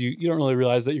that age, you don't really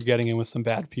realize that you're getting in with some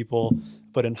bad people.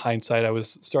 But in hindsight, I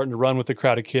was starting to run with a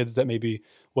crowd of kids that maybe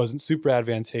wasn't super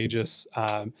advantageous.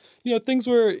 Things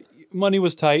were... Money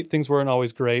was tight. Things weren't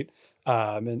always great.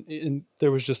 And there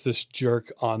was just this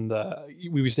jerk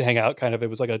we used to hang out kind of, it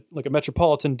was like a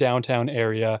metropolitan downtown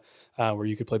area where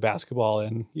you could play basketball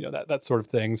and, that sort of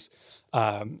things.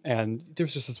 And there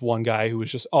was just this one guy who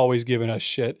was just always giving us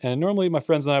shit. And normally my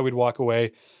friends and I would walk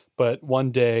away, but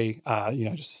one day, I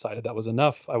just decided that was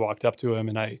enough. I walked up to him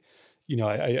and I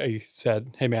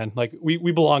said, "Hey man, like we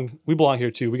belong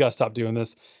here too. We got to stop doing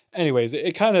this." Anyways,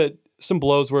 it kind of, some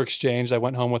blows were exchanged. I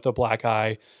went home with a black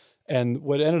eye. And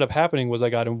what ended up happening was I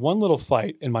got in one little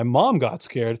fight and my mom got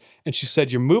scared and she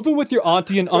said, "You're moving with your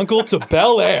auntie and uncle to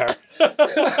Bel Air."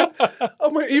 Oh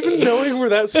my, even knowing where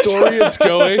that story is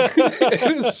going,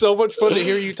 it is so much fun to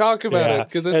hear you talk about it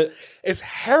because it's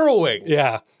harrowing.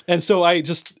 Yeah. And so I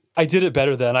did it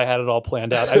better then. I had it all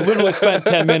planned out. I literally spent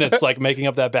 10 minutes like making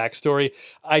up that backstory.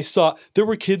 I saw there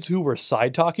were kids who were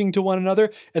side talking to one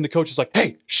another, and the coach was like,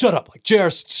 "Hey, shut up!" Like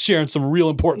JR's sharing some real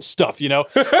important stuff, And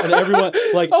everyone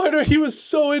like, oh no, he was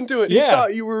so into it. Yeah, he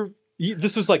thought you were.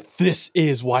 This was like, this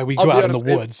is why we go out in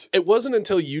the woods. It wasn't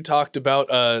until you talked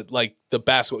about like the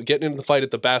basketball, getting into the fight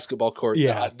at the basketball court.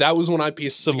 Yeah, that was when I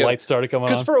pieced some light started coming on.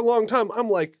 Because for a long time, I'm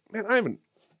like, man,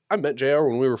 I met JR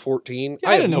when we were 14. Yeah,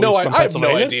 I have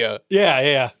no idea.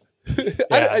 Yeah.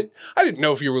 I didn't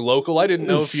know if you were local. I didn't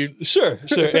know if you... Sure.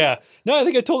 Yeah. No, I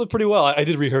think I told it pretty well. I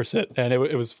did rehearse it, and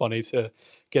it was funny to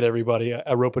get everybody.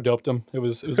 I rope-a-doped them. It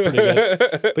was pretty good.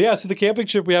 But yeah, so the camping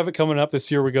trip, we have it coming up this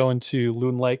year. We're going to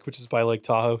Loon Lake, which is by Lake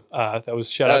Tahoe. That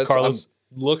was shout out Carlos.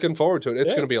 I'm looking forward to it.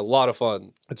 It's going to be a lot of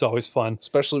fun. It's always fun.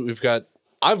 Especially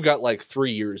I've got like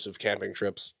 3 years of camping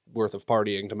trips worth of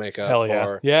partying to make up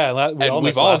for. Yeah.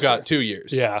 We've all got 2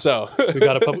 years. Yeah. So we've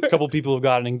got a couple people who've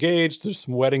gotten engaged. There's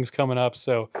some weddings coming up.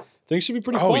 So things should be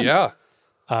pretty fun. Oh, yeah.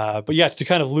 But yeah, to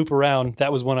kind of loop around,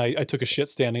 that was when I took a shit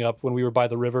standing up when we were by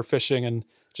the river fishing and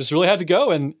just really had to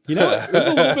go. And, it was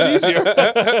a little bit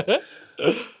easier.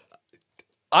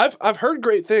 I've heard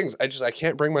great things. I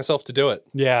can't bring myself to do it.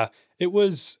 Yeah. It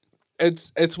was...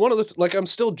 it's one of those, like, I'm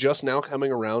still just now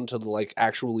coming around to the, like,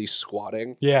 actually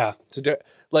squatting Yeah. to do,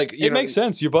 like, It makes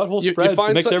sense. Your butthole spreads.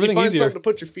 It makes everything you find easier. something to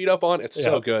put your feet up on. It's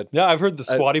so good. Yeah, I've heard the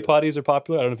squatty potties are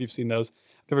popular. I don't know if you've seen those.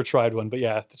 I've never tried one, but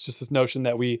yeah, it's just this notion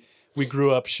that we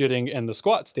grew up shitting in the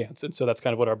squat stance, and so that's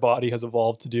kind of what our body has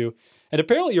evolved to do. And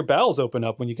apparently, your bowels open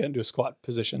up when you get into a squat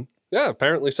position. Yeah,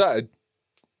 apparently so.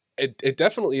 It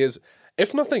definitely is.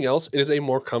 If nothing else, it is a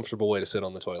more comfortable way to sit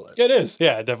on the toilet. It is.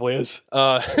 Yeah, it definitely is.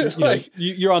 Like,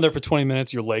 You're on there for 20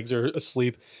 minutes. Your legs are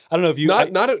asleep. I don't know if you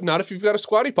not if you've got a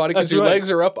squatty potty, because That's your right. legs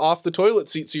are up off the toilet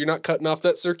seat, so you're not cutting off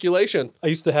that circulation.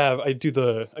 I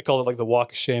call it like the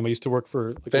walk of shame. I used to work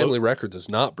for like Family Records is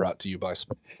not brought to you by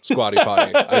Squatty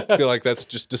Potty. I feel like that's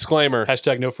just disclaimer.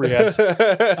 hashtag no free ads.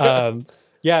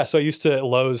 Yeah, so I used to at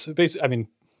Lowe's. Basically, I mean,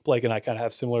 Blake and I kind of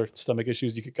have similar stomach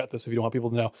issues. You could cut this if you don't want people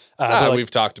to know. But like-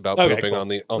 We've talked about Okay, pooping cool. on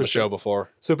the For show sure. before.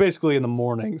 So basically in the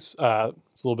mornings, it's a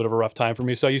little bit of a rough time for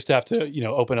me. So I used to have to,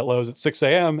 open at Lowe's at 6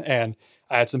 a.m. and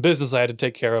I had some business I had to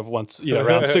take care of once,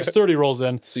 around 6:30 rolls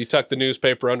in. So you tuck the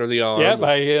newspaper under the arm.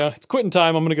 Yeah, it's quitting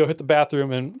time. I'm going to go hit the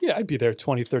bathroom and I'd be there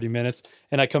 20, 30 minutes.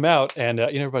 And I come out and,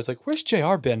 everybody's like, where's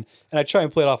JR been? And I try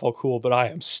and play it off all cool, but I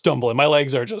am stumbling. My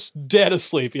legs are just dead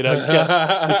asleep. You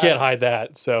can't hide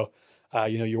that. So,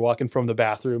 you're walking from the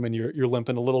bathroom and you're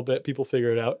limping a little bit. People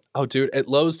figure it out. Oh, dude, at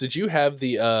Lowe's, did you have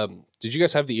did you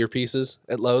guys have the earpieces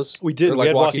at Lowe's? We did. Or, We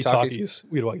had walkie-talkies? walkie-talkies.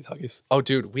 We had walkie-talkies. Oh,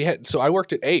 dude, so I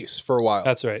worked at Ace for a while.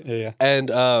 That's right. Yeah. And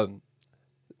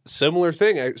similar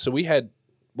thing. So we had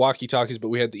walkie-talkies, but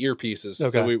we had the earpieces.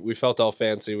 Okay. So we felt all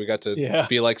fancy. We got to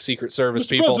be like Secret Service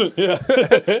people.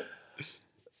 President,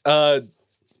 yeah.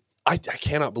 I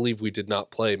cannot believe we did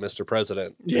not play Mr.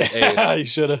 President. Yeah, Ace. you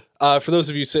should have. For those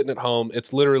of you sitting at home,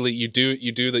 it's literally you do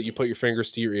that. You put your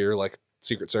fingers to your ear like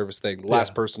Secret Service thing. The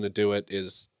last person to do it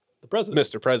is The president.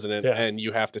 Mr. President, Yeah. and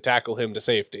you have to tackle him to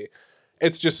safety.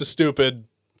 It's just a stupid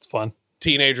It's fun.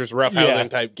 teenagers roughhousing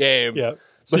type game. Yeah.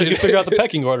 So But you can figure out the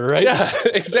pecking order, right? Yeah,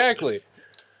 exactly.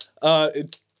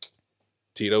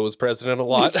 Tito was president a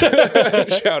lot.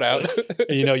 Shout out.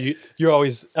 And you're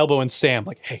always elbowing Sam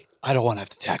like, hey, I don't want to have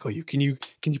to tackle you. Can you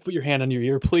put your hand on your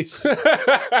ear, please?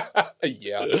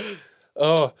 Yeah.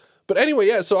 Oh, but anyway,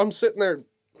 yeah. So I'm sitting there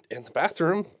in the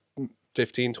bathroom,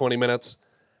 15, 20 minutes,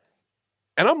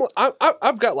 and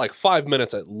I've got like 5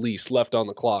 minutes at least left on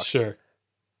the clock, Sure.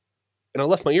 and I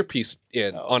left my earpiece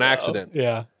in on accident,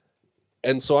 Yeah.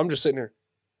 and so I'm just sitting here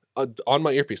on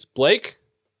my earpiece. Blake,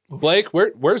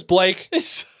 where's Blake?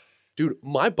 Dude,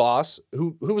 my boss,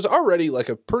 who was already like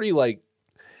a pretty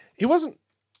he wasn't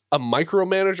a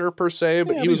micromanager per se,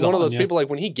 but Yeah, he was he's one of on, those yeah. people, like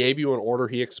when he gave you an order,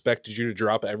 he expected you to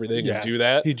drop everything Yeah. and do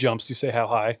that. He jumps, you say how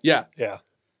high. Yeah, Yeah.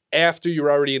 after you're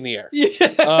already in the air.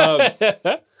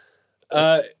 Yeah.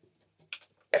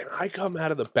 And I come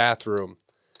out of the bathroom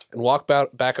and walk back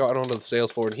out onto the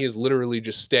sales floor, and he is literally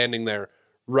just standing there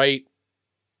right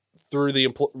through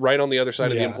right on the other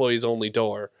side of the Yeah. employees only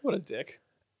door. What a dick.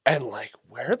 And like,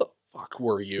 where the fuck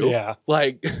were you? Yeah.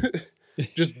 Like,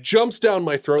 just jumps down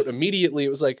my throat immediately. It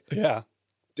was like, Yeah.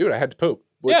 dude, I had to poop.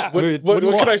 Yeah, What, I mean, what what do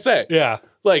you can I want? say? Yeah.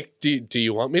 Like, do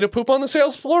you want me to poop on the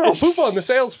sales floor? I'll poop on the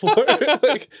sales floor.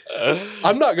 Like,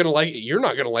 I'm not going to like it. You're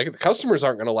not going to like it. The customers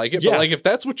aren't going to like it. Yeah. But like, if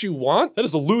that's what you want, That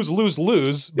is a lose.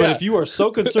 But Yeah. if you are so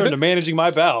concerned to managing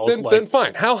my bowels, then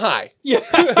fine. How high?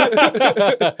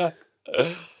 yeah.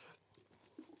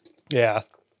 Yeah.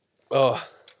 Oh,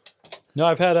 No,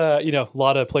 I've had a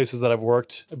lot of places that I've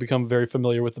worked. I've become very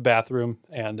familiar with the bathroom,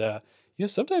 and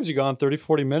sometimes you go on 30,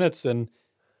 40 minutes, and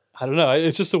I don't know.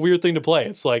 It's just a weird thing to play.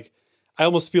 It's like I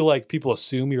almost feel like people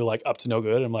assume you're like up to no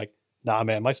good. I'm like, nah,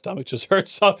 man, my stomach just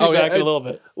hurts. I'll be back in a little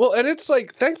bit. well, and it's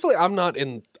like, thankfully, I'm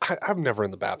never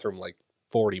in the bathroom like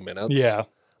 40 minutes. Yeah,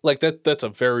 Like that's a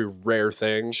very rare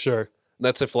thing. sure.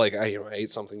 That's if like I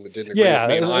ate something that didn't agree Yeah,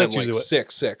 with me and I'm that's like usually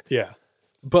sick. Yeah,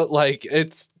 But like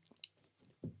it's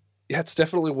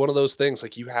definitely one of those things.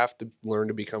 Like you have to learn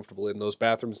to be comfortable in those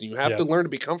bathrooms, and you have Yeah. to learn to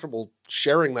be comfortable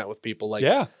sharing that with people. Like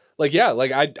yeah. Like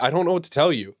I don't know what to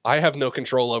tell you. I have no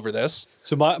control over this.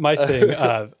 So my thing,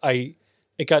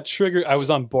 it got triggered. I was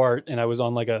on BART and I was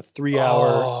on like a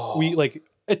 3-hour.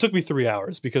 It took me 3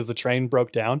 hours because the train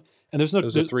broke down, and there's no. It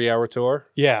was a 3-hour tour.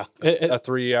 Yeah, A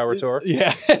 3-hour tour.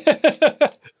 yeah.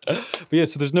 But yeah,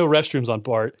 so there's no restrooms on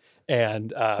BART,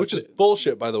 and Which is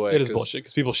bullshit, by the way. it is 'cause- bullshit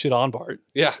because people shit on BART.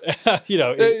 Yeah.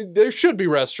 It There should be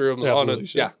restrooms on absolutely it.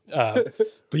 should. Yeah.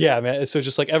 But yeah, man. So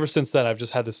just like ever since then, I've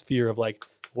just had this fear of like,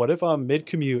 what if I'm mid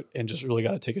commute and just really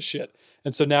got to take a shit?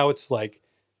 And so now it's like,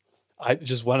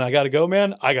 when I got to go,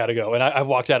 man, I got to go. And I've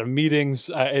walked out of meetings.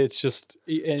 It's just,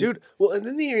 Dude, well, and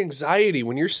then the anxiety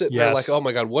when you're sitting there like, Yes. oh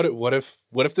my God, what if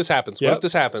what if this happens? What Yep. if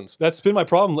this happens? That's been my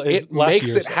problem. It last makes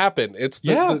year, it happen. It's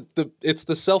Yeah. it's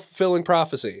the self-fulfilling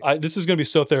prophecy. This is going to be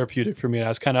so therapeutic for me. And I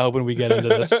was kind of hoping we get into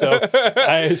this. So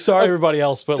sorry, everybody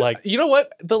else, but like, You know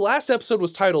what? The last episode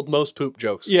was titled Most Poop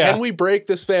Jokes. Yeah. Can we break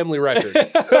this family record?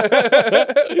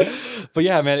 but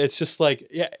yeah, man, it's just like,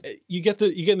 yeah, you get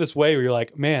in this way where you're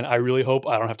like, man, I really hope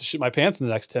I don't have to shit my pants in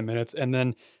the next 10 minutes. And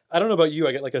then I don't know about you,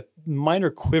 I get like a minor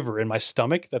quiver in my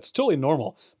stomach. That's totally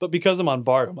normal. But because I'm on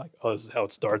bar, I'm like, oh, this is how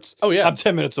it starts. Oh, yeah. I'm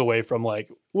 10 minutes away from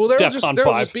like, Well, there'll DEFCON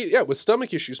just 5. be with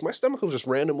stomach issues. My stomach will just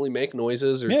randomly make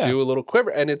noises or Yeah. do a little quiver,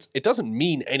 and it doesn't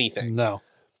mean anything. no.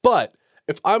 But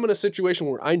if I'm in a situation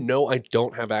where I know I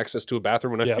don't have access to a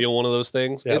bathroom and I Yep. feel one of those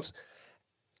things, Yep.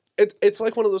 it's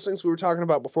like one of those things we were talking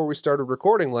about before we started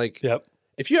recording. Like, Yep.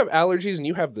 if you have allergies and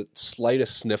you have the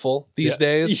slightest sniffle these Yeah.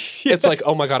 days, Yeah. it's like,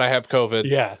 oh my god, I have COVID.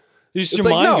 Yeah. Just It's your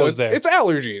like, mind no, goes there. it's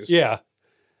allergies. Yeah.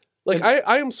 Like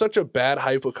I am such a bad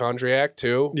hypochondriac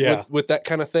too. Yeah. With that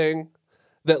kind of thing,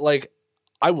 that like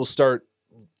I will start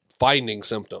finding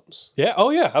symptoms. Yeah.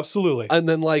 Oh yeah, absolutely. And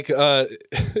then like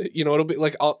it'll be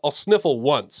like I'll sniffle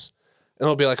once and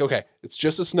I'll be like, okay, it's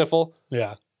just a sniffle.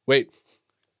 Yeah. Wait,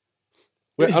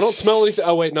 I don't smell anything.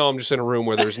 Oh wait, no, I'm just in a room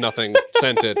where there's nothing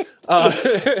scented.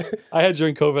 I had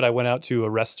during COVID, I went out to a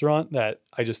restaurant that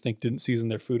I just think didn't season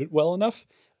their food well enough.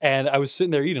 And I was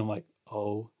sitting there eating. I'm like,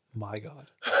 oh my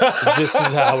God, this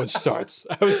is how it starts.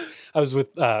 I was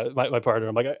with my partner.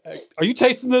 I'm like, are you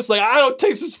tasting this? Like, I don't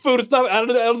taste this food. It's not, I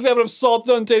don't have enough salt.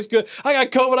 It doesn't taste good. I got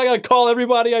COVID. I got to call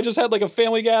everybody. I just had like a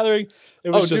family gathering.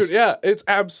 It was dude, yeah, it's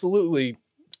absolutely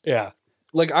yeah.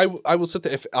 like I will sit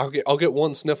there if I'll get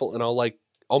one sniffle and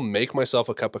I'll make myself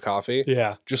a cup of coffee.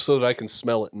 Yeah. Just so that I can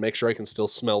smell it and make sure I can still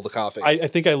smell the coffee. I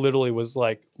think I literally was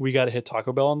like, we got to hit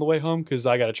Taco Bell on the way home because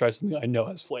I got to try something I know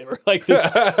has flavor. Like this,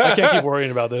 I can't keep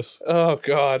worrying about this. Oh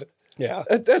God. Yeah.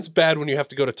 That's bad when you have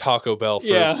to go to Taco Bell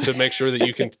to make sure that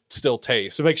you can still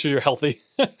taste. To make sure you're healthy.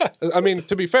 I mean,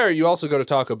 to be fair, you also go to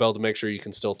Taco Bell to make sure you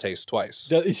can still taste twice.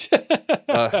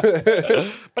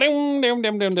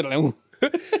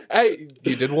 Hey,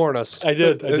 you did warn us. I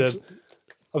did.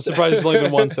 I'm surprised it's only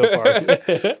been one so far.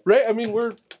 Right? I mean, we're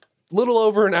a little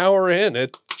over an hour in.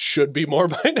 It should be more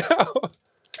by now.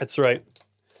 That's right.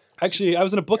 Actually, I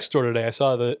was in a bookstore today. I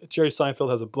saw that Jerry Seinfeld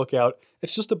has a book out.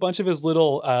 It's just a bunch of his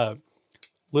little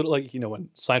like, when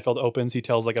Seinfeld opens, he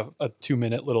tells like a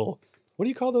 2-minute little, what do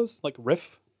you call those? Like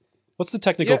riff? What's the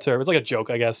technical term? It's like a joke,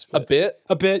 I guess. A bit?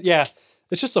 A bit, yeah.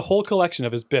 It's just a whole collection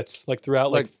of his bits, like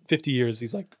throughout like 50 years.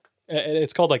 He's like,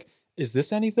 it's called like, Is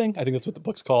This Anything? I think that's what the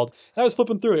book's called. And I was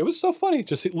flipping through it. It was so funny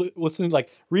just listening, like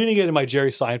reading it in my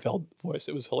Jerry Seinfeld voice.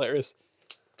 It was hilarious.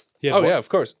 Yeah, of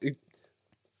course.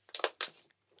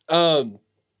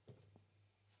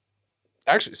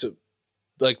 Actually, so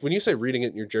like when you say reading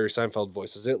it in your Jerry Seinfeld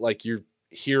voice, is it like you're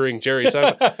hearing Jerry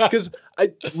Seinfeld? Because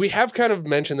we have kind of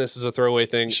mentioned this as a throwaway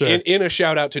thing in a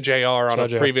shout out to JR on a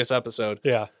previous episode.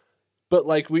 Yeah. But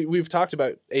like we've talked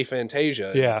about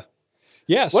aphantasia. Yeah.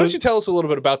 Yeah. Why don't you tell us a little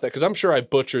bit about that? Because I'm sure I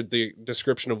butchered the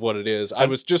description of what it is. I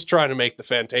was just trying to make the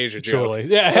Fantasia joke. Totally.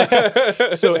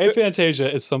 Yeah. So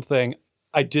aphantasia is something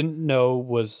I didn't know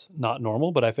was not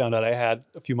normal, but I found out I had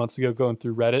a few months ago going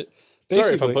through Reddit.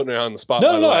 Sorry if I'm putting it on the spot.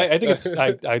 No, I think it's.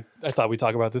 I thought we'd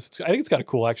talk about this. I think it's kind of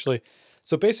cool, actually.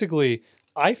 So basically,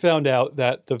 I found out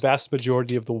that the vast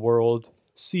majority of the world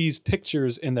sees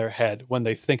pictures in their head when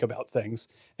they think about things,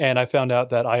 and I found out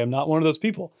that I am not one of those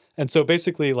people. And so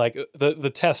basically, like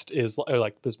the test is, or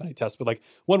like there's many tests, but like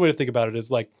one way to think about it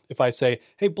is like if I say,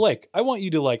 "Hey Blake, I want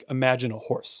you to like imagine a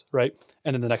horse," right?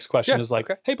 And then the next question is like,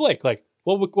 okay. "Hey Blake, like."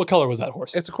 Well, what color was that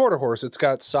horse? It's a quarter horse. It's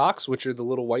got socks, which are the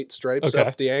little white stripes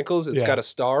up the ankles. It's got a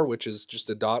star, which is just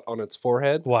a dot on its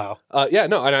forehead. Wow.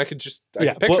 And I could just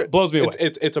picture it. Blows me away.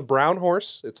 It's a brown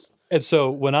horse. And so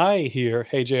when I hear,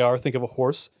 "Hey JR, think of a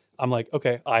horse," I'm like,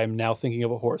 okay, I am now thinking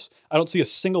of a horse. I don't see a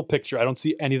single picture. I don't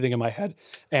see anything in my head.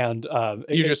 And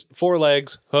you just 4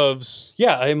 legs, hooves.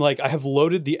 Yeah, I'm like, I have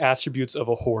loaded the attributes of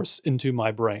a horse into my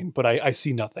brain, but I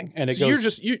see nothing. And it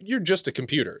goes. You're just a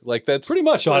computer. Like that's pretty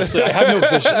much, honestly. I have no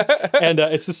vision. And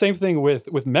it's the same thing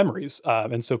with memories.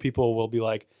 And so people will be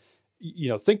like,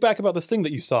 think back about this thing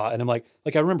that you saw. And I'm like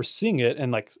I remember seeing it,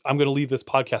 and like, I'm going to leave this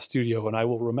podcast studio and I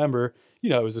will remember,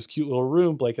 it was this cute little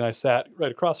room. Blake and I sat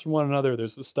right across from one another.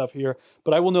 There's this stuff here,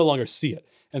 but I will no longer see it.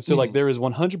 And so like, there is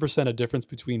 100% a difference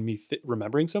between me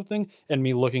remembering something and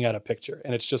me looking at a picture.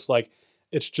 And it's just like,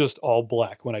 it's just all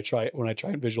black when I try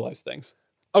and visualize things.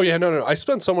 Oh yeah, no. I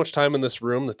spend so much time in this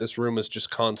room that this room is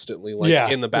just constantly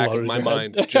like in the back of my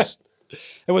mind, just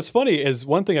And what's funny is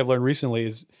one thing I've learned recently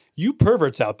is you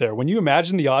perverts out there, when you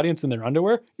imagine the audience in their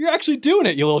underwear, you're actually doing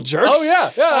it, you little jerks. Oh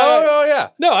yeah, yeah.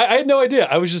 No, I had no idea.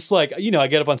 I was just like, I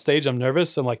get up on stage, I'm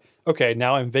nervous. I'm like, okay,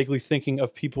 now I'm vaguely thinking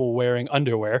of people wearing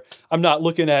underwear. I'm not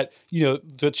looking at,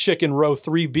 the chick in row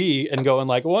 3B and going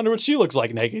like, I wonder what she looks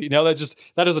like naked.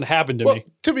 That doesn't happen to me.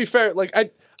 To be fair, like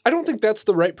I don't think that's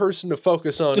the right person to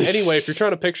focus on anyway. If you're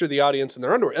trying to picture the audience in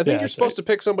their underwear, I think you're supposed to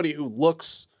pick somebody who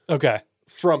looks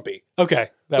frumpy. Okay.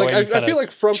 I feel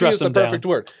like frumpy is the perfect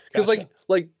word. Because Gotcha.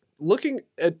 like looking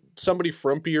at somebody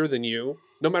frumpier than you,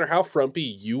 no matter how frumpy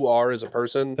you are as a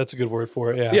person. That's a good word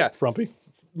for it. Yeah. Yeah. Frumpy.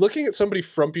 Looking at somebody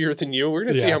frumpier than you, we're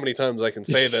going to see how many times I can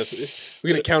say this.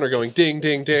 We're going to counter going ding,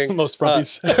 ding, ding. Most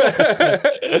frumpies.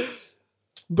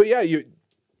 But yeah,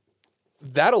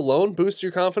 that alone boosts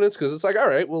your confidence because it's like, all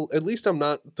right, well, at least I'm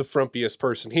not the frumpiest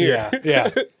person here. Yeah.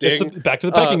 Ding. Back to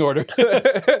the pecking order.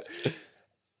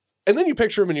 And then you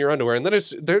picture him in your underwear, and then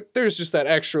there's just that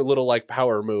extra little like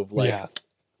power move. Like,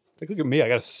 Like, look at me. I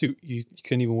got a suit. You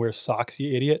couldn't even wear socks,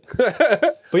 you idiot.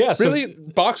 But yeah. So, really?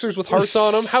 Boxers with hearts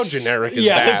on them? How generic is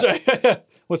that? That's right.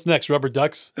 What's next? Rubber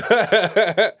ducks?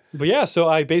 But yeah, so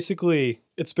I basically,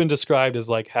 it's been described as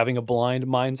like having a blind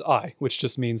mind's eye, which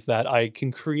just means that I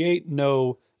can create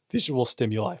no visual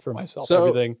stimuli for myself. So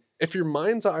Everything. if your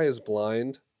mind's eye is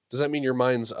blind, does that mean your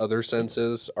mind's other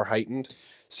senses are heightened?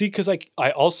 See, because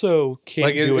I also can't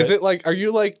Like, do is it like, are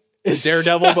you like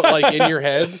Daredevil, but like in your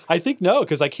head? I think no,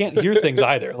 because I can't hear things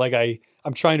either. Like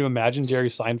I'm trying to imagine Jerry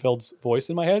Seinfeld's voice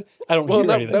in my head. I don't hear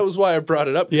anything. That was why I brought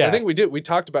it up. Because Yeah. I think we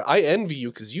talked about, I envy you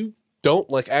because you don't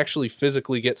like actually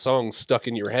physically get songs stuck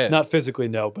in your head. Not physically,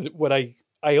 no. But what I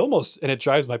almost, and it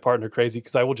drives my partner crazy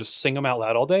because I will just sing them out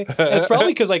loud all day. And it's probably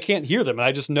because I can't hear them. And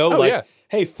I just know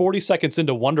hey, 40 seconds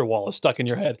into Wonderwall is stuck in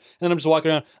your head. And then I'm just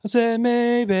walking around, I said,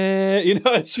 maybe,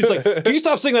 and she's like, can you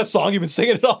stop singing that song? You've been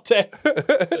singing it all day.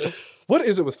 What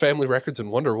is it with Family Records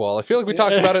and Wonderwall? I feel like we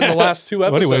talked about it in the last two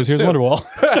episodes. Anyways, here's too. Wonderwall.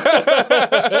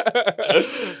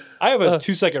 I have a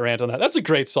 2-second rant on that. That's a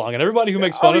great song. And everybody who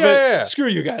makes fun of it, screw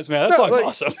you guys, man. That song's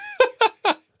awesome.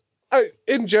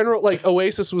 In general, like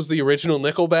Oasis was the original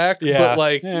Nickelback, but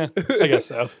like, I guess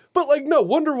so. But like, no,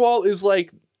 Wonderwall is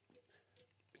like,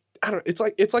 I don't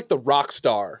know, it's like the rock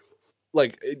star,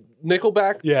 like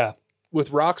Nickelback with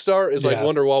Rockstar is like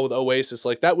Wonderwall with Oasis.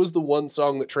 Like that was the one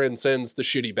song that transcends the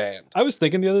shitty band. I was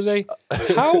thinking the other day,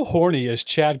 how horny is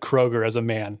Chad Kroeger as a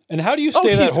man? And how do you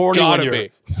stay that horny when you're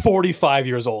 45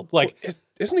 years old? Like,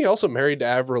 isn't he also married to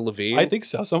Avril Lavigne? I think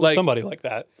so. Somebody like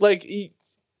that. Like,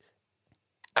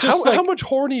 how much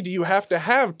horny do you have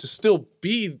to still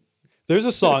be? There's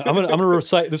a song. I'm gonna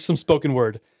recite. This is some spoken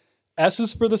word. S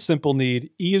is for the simple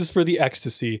need. E is for the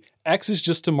ecstasy. X is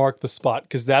just to mark the spot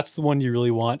because that's the one you really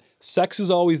want. Sex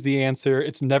is always the answer.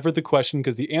 It's never the question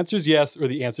because the answer's yes or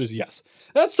the answer's yes.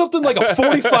 That's something like a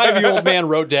 45-year-old man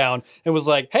wrote down and was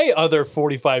like, hey, other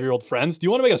 45-year-old friends, do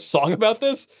you want to make a song about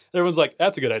this? And everyone's like,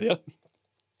 that's a good idea.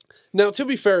 Now, to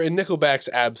be fair, in Nickelback's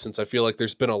absence, I feel like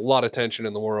there's been a lot of tension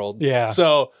in the world. Yeah.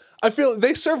 So I feel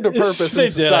they served a purpose in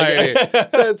society.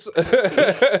 That's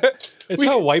it's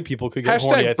how white people could get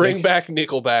horny. I bring think. back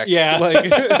Nickelback. Yeah.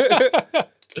 Like,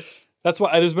 that's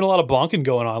why there's been a lot of bonking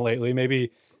going on lately.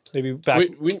 Maybe back.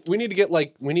 We need to get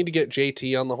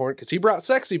JT on the horn because he brought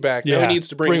sexy back. Now he needs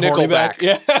to bring horny Nickelback.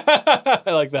 Yeah,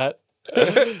 I like that.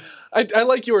 I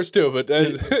like yours too, but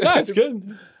That's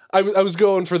good. I was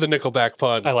going for the Nickelback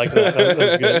pun. I like that. That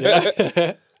was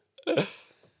good.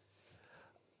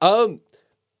 Yeah.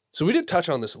 So we did touch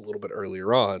on this a little bit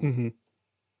earlier on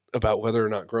about whether or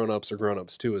not Grown Ups or Grown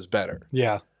Ups 2 is better.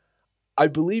 Yeah. I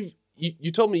believe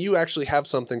you told me you actually have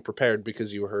something prepared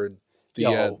because you heard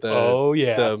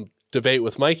the debate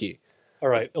with Mikey. All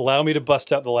right. Allow me to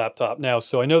bust out the laptop now.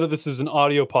 So I know that this is an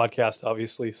audio podcast,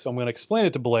 obviously. So I'm going to explain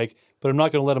it to Blake, but I'm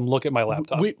not going to let him look at my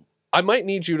laptop. I might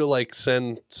need you to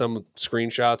send some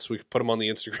screenshots. We could put them on the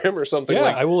Instagram or something. Yeah,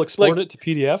 I will export it to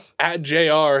PDF.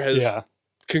 @JR has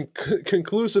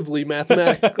conclusively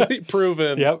mathematically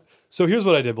proven. Yep. So here's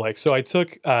what I did, Blake. So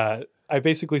I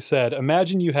basically said,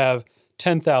 imagine you have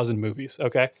 10,000 movies.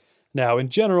 Okay. Now, in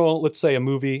general, let's say a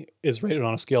movie is rated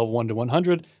on a scale of 1 to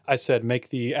 100. I said, make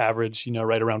the average,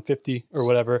 right around 50 or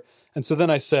whatever. And so then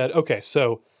I said, okay,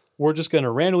 so we're just going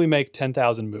to randomly make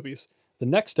 10,000 movies. The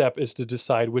next step is to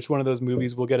decide which one of those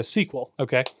movies will get a sequel,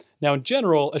 okay? Now, in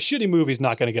general, a shitty movie is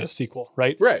not going to get a sequel,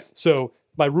 right? Right. So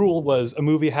my rule was a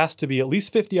movie has to be at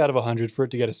least 50 out of 100 for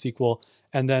it to get a sequel.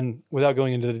 And then without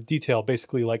going into the detail,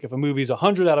 basically, like if a movie's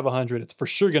 100 out of 100, it's for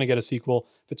sure going to get a sequel.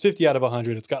 If it's 50 out of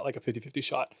 100, it's got like a 50-50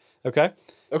 shot, okay?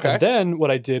 Okay. And then what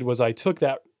I did was I took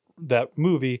that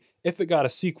movie. If it got a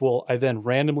sequel, I then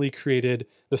randomly created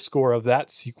the score of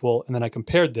that sequel, and then I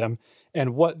compared them.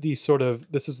 And what the sort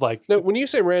of this is like. Now, when you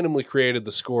say randomly created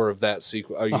the score of that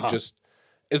sequel, are you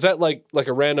is that like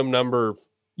a random number?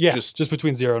 Yeah, just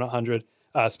between 0 and 100.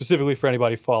 Specifically for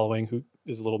anybody following who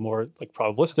is a little more like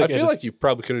probabilistic. I feel like you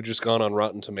probably could have just gone on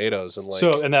Rotten Tomatoes and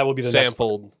and that will be the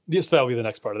sampled. Next yes, that will be the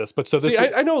next part of this. But so this,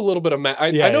 I know a little bit of math.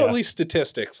 I know at least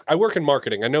statistics. I work in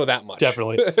marketing. I know that much.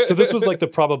 Definitely. So this was like the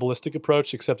probabilistic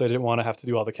approach, except I didn't want to have to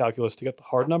do all the calculus to get the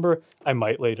hard number. I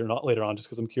might not later on, just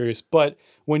because I'm curious. But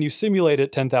when you simulate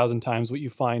it 10,000 times, what you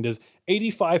find is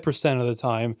 85% of the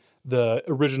time the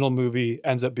original movie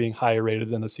ends up being higher rated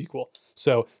than the sequel.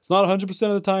 So it's not 100%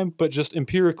 of the time, but just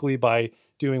empirically by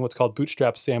doing what's called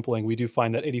bootstrap sampling, we do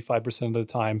find that 85% of the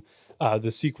time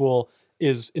the sequel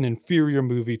is an inferior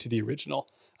movie to the original.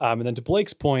 And then to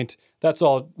Blake's point, that's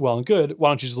all well and good. Why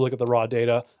don't you just look at the raw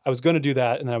data? I was going to do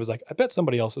that, and then I was like, I bet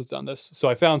somebody else has done this. So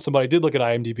I found somebody did look at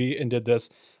IMDb and did this.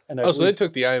 And so they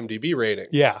took the IMDb rating.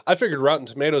 Yeah. I figured Rotten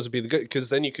Tomatoes would be the good, because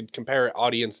then you could compare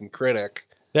audience and critic.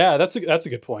 Yeah, that's a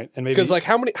good point. And maybe because like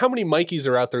how many Mikeys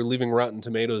are out there leaving Rotten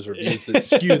Tomatoes reviews that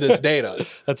skew this data?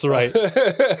 That's right.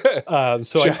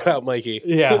 So shout out Mikey.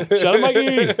 Yeah, shout out Mikey.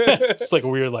 It's like a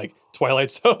weird like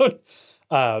Twilight Zone.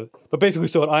 But basically,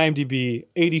 so at IMDb,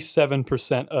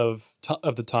 87% of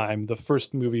the time, the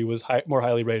first movie was more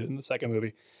highly rated than the second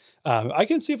movie. I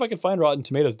can see if I can find Rotten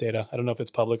Tomatoes data. I don't know if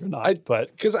it's public or not, but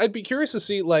because I'd be curious to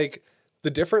see like the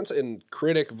difference in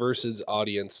critic versus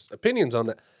audience opinions on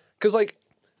that. Because like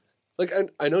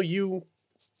I know you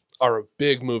are a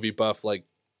big movie buff, like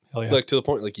like to the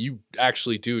point like you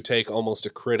actually do take almost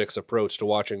a critic's approach to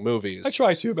watching movies. I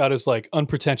try to about as like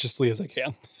unpretentiously as I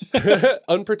can.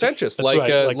 Unpretentious, that's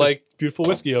right. Like beautiful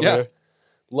whiskey over there.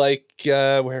 Like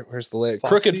where's the lid?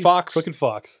 Crooked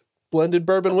Fox blended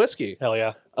bourbon whiskey. Hell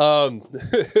yeah.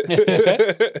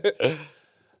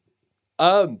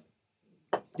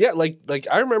 Yeah, like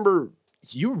I remember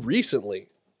you recently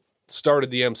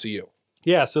started the MCU.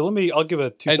 Yeah, so I'll give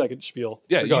a 2-second spiel.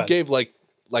 Yeah, you gave like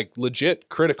legit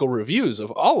critical reviews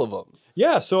of all of them.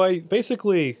 Yeah, so I've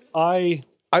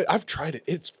tried it.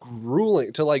 It's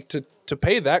grueling to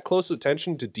pay that close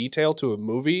attention to detail to a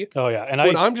movie. Oh yeah, and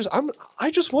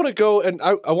I just want to go and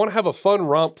I want to have a fun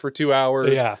romp for 2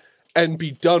 hours. Yeah. And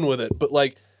be done with it. But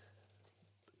like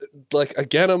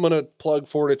again, I'm gonna plug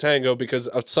Four to Tango because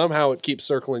somehow it keeps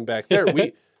circling back there.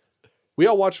 We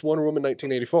all watched Wonder Woman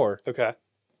 1984. Okay.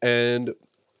 And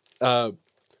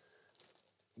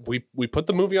we put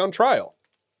the movie on trial,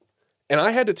 and I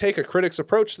had to take a critic's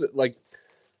approach that like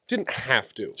didn't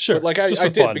have to. Sure, but like I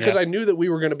did fun, because I knew that we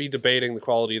were going to be debating the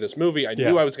quality of this movie. I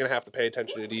knew I was going to have to pay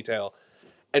attention to detail,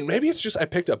 and maybe it's just I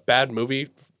picked a bad movie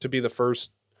to be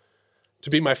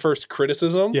my first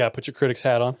criticism. Yeah, put your critic's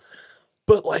hat on.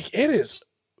 But like it is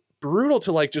brutal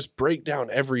to like just break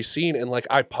down every scene, and like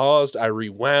I paused, I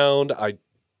rewound,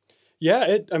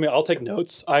 I'll take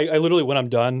notes. I literally, when I'm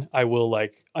done, I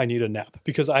need a nap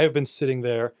because I have been sitting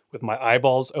there with my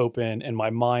eyeballs open and my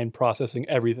mind processing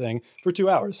everything for 2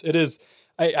 hours. It is,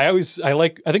 I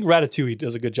think Ratatouille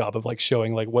does a good job of like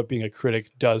showing like what being a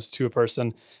critic does to a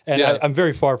person. And I'm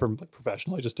very far from like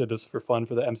professional. I just did this for fun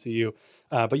for the MCU.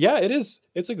 But yeah,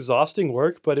 it's exhausting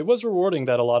work, but it was rewarding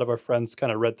that a lot of our friends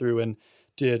kind of read through and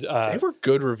did. They were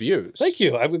good reviews. Thank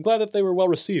you. I'm glad that they were well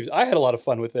received. I had a lot of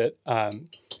fun with it.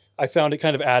 I found it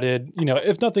kind of added,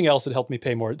 if nothing else, it helped me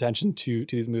pay more attention to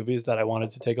these movies that I wanted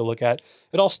to take a look at.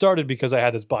 It all started because I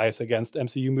had this bias against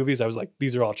MCU movies. I was like,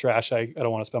 these are all trash. I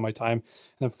don't want to spend my time. And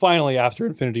then finally, after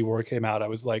Infinity War came out, or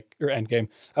Endgame,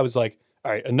 I was like,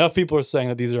 all right, enough people are saying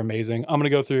that these are amazing. I'm going to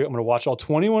go through, I'm going to watch all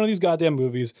 21 of these goddamn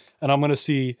movies, and I'm going to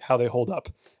see how they hold up.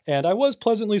 And I was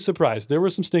pleasantly surprised. There were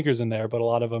some stinkers in there, but a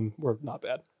lot of them were not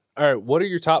bad. All right, what are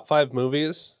your top 5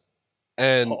 movies?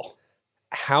 And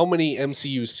how many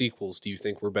MCU sequels do you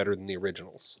think were better than the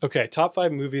originals? Okay, top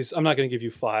 5 movies. I'm not going to give you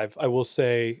 5. I will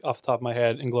say off the top of my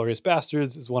head, Inglourious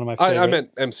Bastards is one of my favorite. I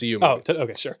meant MCU movies.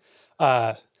 Okay, sure.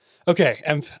 Okay,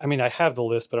 I have the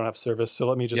list, but I don't have service, so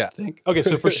let me just think. Okay,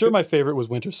 so for sure my favorite was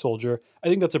Winter Soldier. I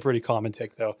think that's a pretty common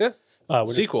take, though. Yeah,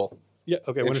 sequel. Yeah,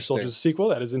 okay, Winter Soldier is a sequel.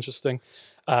 That is interesting.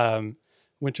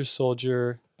 Winter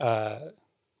Soldier,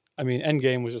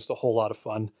 Endgame was just a whole lot of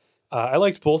fun. I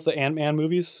liked both the Ant-Man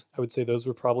movies. I would say those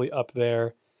were probably up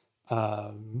there.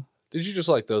 Did you just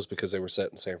like those because they were set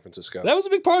in San Francisco? That was a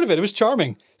big part of it. It was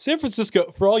charming. San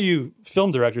Francisco, for all you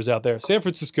film directors out there, San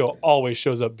Francisco always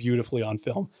shows up beautifully on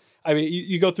film. I mean,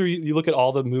 you go through, you look at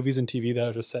all the movies and TV that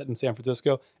are just set in San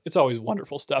Francisco. It's always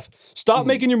wonderful stuff. Stop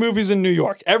making your movies in New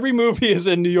York. Every movie is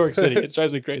in New York City. It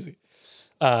drives me crazy.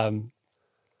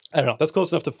 I don't know. That's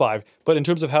close enough to 5. But in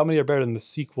terms of how many are better than the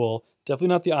sequel, definitely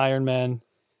not the Iron Man.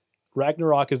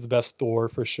 Ragnarok is the best Thor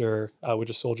for sure.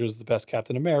 Winter Soldier is the best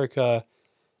Captain America.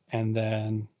 And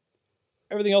then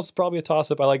everything else is probably a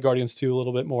toss-up. I like Guardians 2 a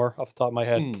little bit more off the top of my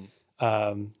head.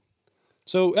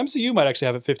 So MCU might actually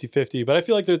have it 50-50, but I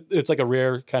feel like it's like a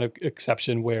rare kind of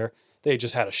exception where they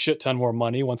just had a shit ton more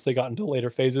money once they got into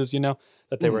later phases,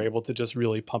 that they were able to just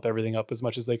really pump everything up as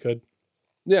much as they could.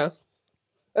 Yeah.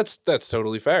 That's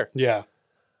totally fair. Yeah.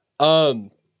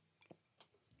 All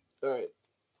right.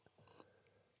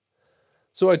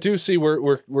 So I do see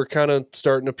we're kind of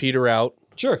starting to peter out.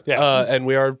 Sure. Yeah. And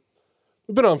we've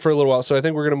been on for a little while, so I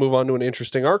think we're going to move on to an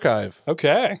interesting archive.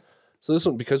 Okay. So this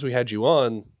one, because we had you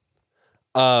on,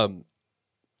 I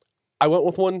went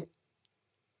with one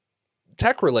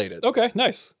tech related. Okay.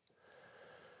 Nice.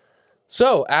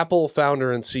 So Apple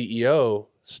founder and CEO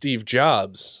Steve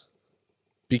Jobs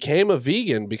became a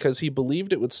vegan because he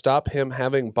believed it would stop him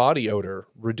having body odor,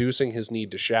 reducing his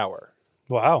need to shower.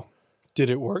 Wow. Did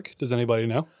it work? Does anybody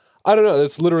know? I don't know.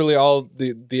 That's literally all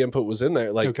the input was in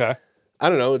there. Like, Okay. I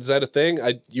don't know. Is that a thing?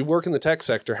 You work in the tech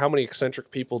sector. How many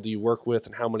eccentric people do you work with,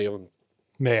 and how many of them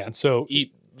Man, so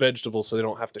eat vegetables so they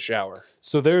don't have to shower?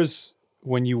 there's,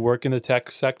 when you work in the tech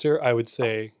sector, I would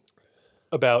say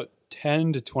about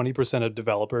 10 to 20% of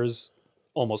developers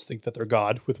almost think that they're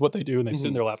God with what they do, and they sit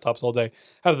in their laptops all day,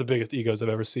 have the biggest egos I've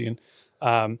ever seen.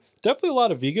 Definitely a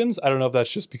lot of vegans. I don't know if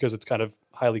that's just because it's kind of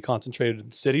highly concentrated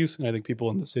in cities, and I think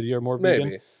people in the city are more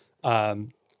vegan.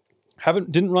 Maybe.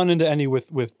 Didn't run into any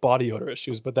with body odor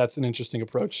issues, but that's an interesting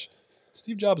approach.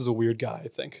 Steve Jobs is a weird guy, I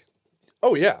think.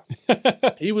 Oh, yeah.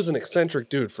 He was an eccentric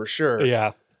dude for sure.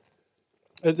 Yeah.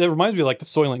 It reminds me of like the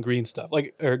Soylent Green stuff,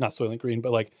 or not Soylent Green,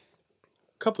 but like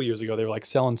a couple years ago, they were like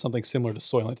selling something similar to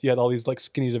Soylent. You had all these like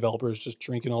skinny developers just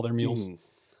drinking all their meals.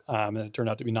 And it turned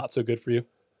out to be not so good for you.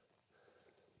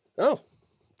 Oh.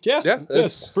 Yeah. Yeah,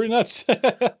 It's pretty nuts.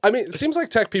 I mean, it seems like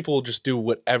tech people will just do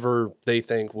whatever they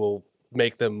think will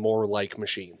make them more like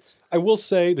machines. I will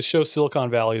say the show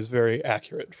Silicon Valley is very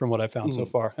accurate from what I found so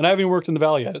far. And I haven't even worked in the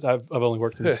Valley yet. I've only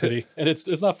worked in the city, and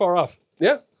it's not far off.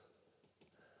 Yeah.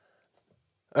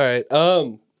 All right.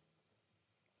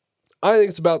 I think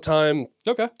it's about time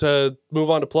Okay. to move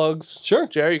on to plugs. Sure.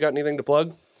 Jerry, you got anything to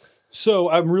plug? So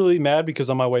I'm really mad because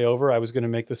on my way over, I was going to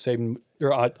make the same,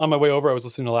 or on my way over, I was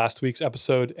listening to last week's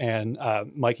episode, and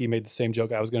Mikey made the same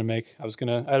joke I was going to make. I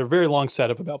had a very long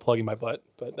setup about plugging my butt,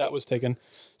 but that was taken.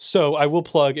 So I will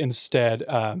plug instead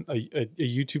a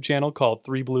YouTube channel called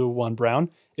 3 Blue 1 Brown.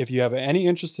 If you have any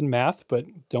interest in math, but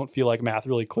don't feel like math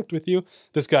really clicked with you,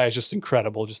 this guy is just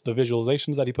incredible. Just the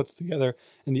visualizations that he puts together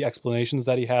and the explanations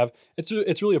that he have.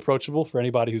 It's really approachable for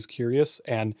anybody who's curious.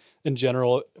 And in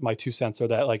general, my 2 cents are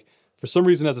that like, for some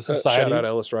reason as a society, Shout out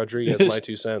Ellis Rodriguez, my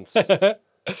 2 cents.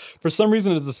 for some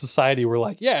reason as a society, we're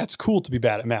like, yeah, it's cool to be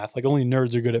bad at math. Like only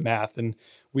nerds are good at math. And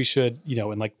we should,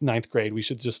 in like 9th grade, we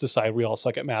should just decide we all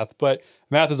suck at math. But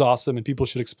math is awesome and people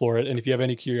should explore it. And if you have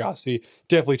any curiosity,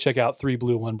 definitely check out 3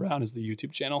 Blue 1 Brown is the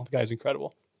YouTube channel. The guy's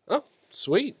incredible. Oh,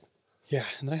 sweet. Yeah.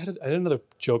 And then I had another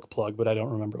joke plug, but I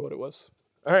don't remember what it was.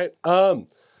 All right. So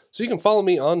you can follow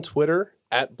me on Twitter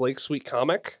at Blake Sweet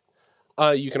Comic.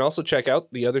 You can also check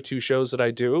out the other 2 shows that I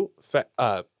do.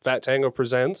 Fat Tango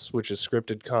Presents, which is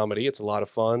scripted comedy. It's a lot of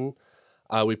fun.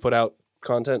 We put out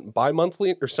content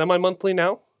bi-monthly or semi-monthly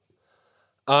now.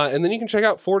 And then you can check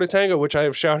out 4 to Tango, which I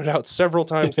have shouted out several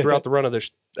times throughout the run of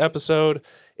this episode.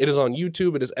 It is on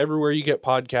YouTube. It is everywhere you get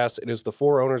podcasts. It is the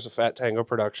 4 owners of Fat Tango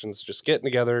Productions just getting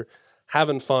together,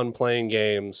 having fun, playing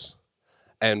games,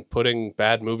 and putting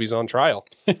bad movies on trial.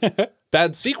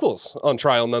 Bad sequels on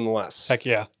trial, nonetheless. Heck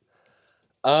yeah.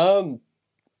 And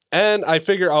I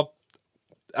figure I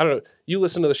don't know, you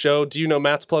listen to the show. Do you know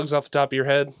Matt's plugs off the top of your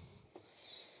head?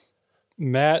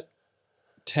 Matt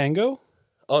Tango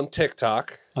On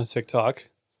TikTok. on TikTok.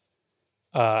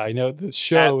 I know the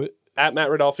show. At Matt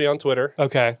Rodolfi on Twitter.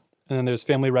 Okay. And then there's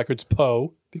Family Records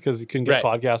Poe because you couldn't get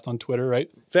podcast on Twitter, right?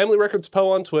 Family Records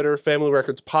Poe on Twitter. Family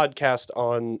Records Podcast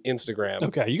on Instagram.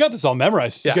 Okay. You got this all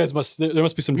memorized. Yeah. You guys there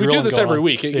must be some We drilling do this going every on.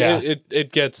 week. Yeah.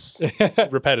 It gets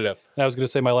repetitive. And I was going to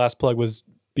say my last plug was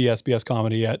BS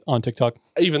Comedy on TikTok.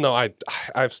 Even though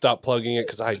I've stopped plugging it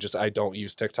because I don't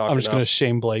use TikTok I'm just enough. going to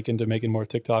shame Blake into making more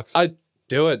TikToks. I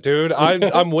do it, dude.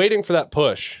 I'm waiting for that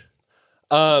push.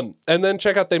 And then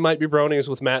check out They Might Be Bronies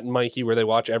with Matt and Mikey, where they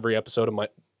watch every episode of My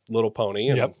Little Pony.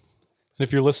 And Yep. And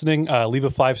if you're listening, leave a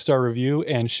 5-star review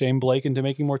and shame Blake into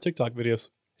making more TikTok videos.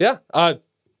 Yeah.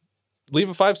 Leave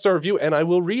a 5-star review and I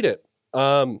will read it.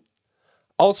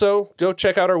 Also, go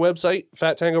check out our website,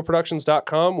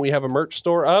 fattangoproductions.com. We have a merch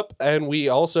store up, and we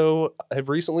also have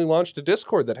recently launched a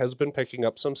Discord that has been picking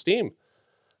up some steam.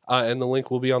 and the link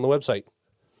will be on the website.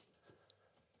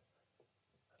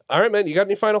 All right, man. You got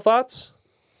any final thoughts?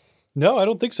 No, I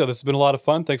don't think so. This has been a lot of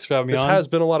fun. Thanks for having me on. This has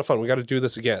been a lot of fun. We got to do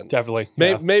this again. Definitely.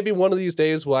 Maybe one of these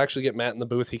days we'll actually get Matt in the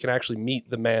booth. He can actually meet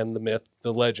the man, the myth,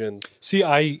 the legend. See,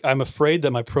 I'm afraid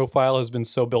that my profile has been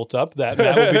so built up that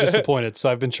Matt will be disappointed. So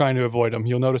I've been trying to avoid him.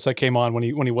 You'll notice I came on when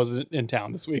he wasn't in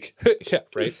town this week. Yeah,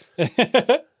 right.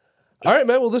 All right,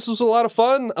 man. Well, this was a lot of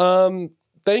fun.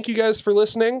 Thank you guys for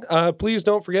listening. Please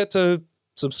don't forget to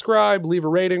subscribe, leave a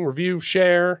rating, review,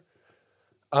 share.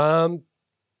 Yeah.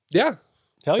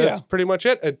 Hell yeah. That's pretty much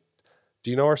it.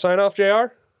 Do you know our sign off, JR?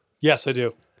 Yes, I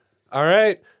do. All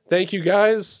right. Thank you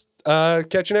guys.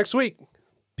 Catch you next week.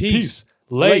 Peace.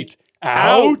 Late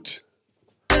out.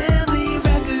 Family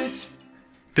Records.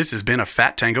 This has been a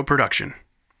Fat Tango production.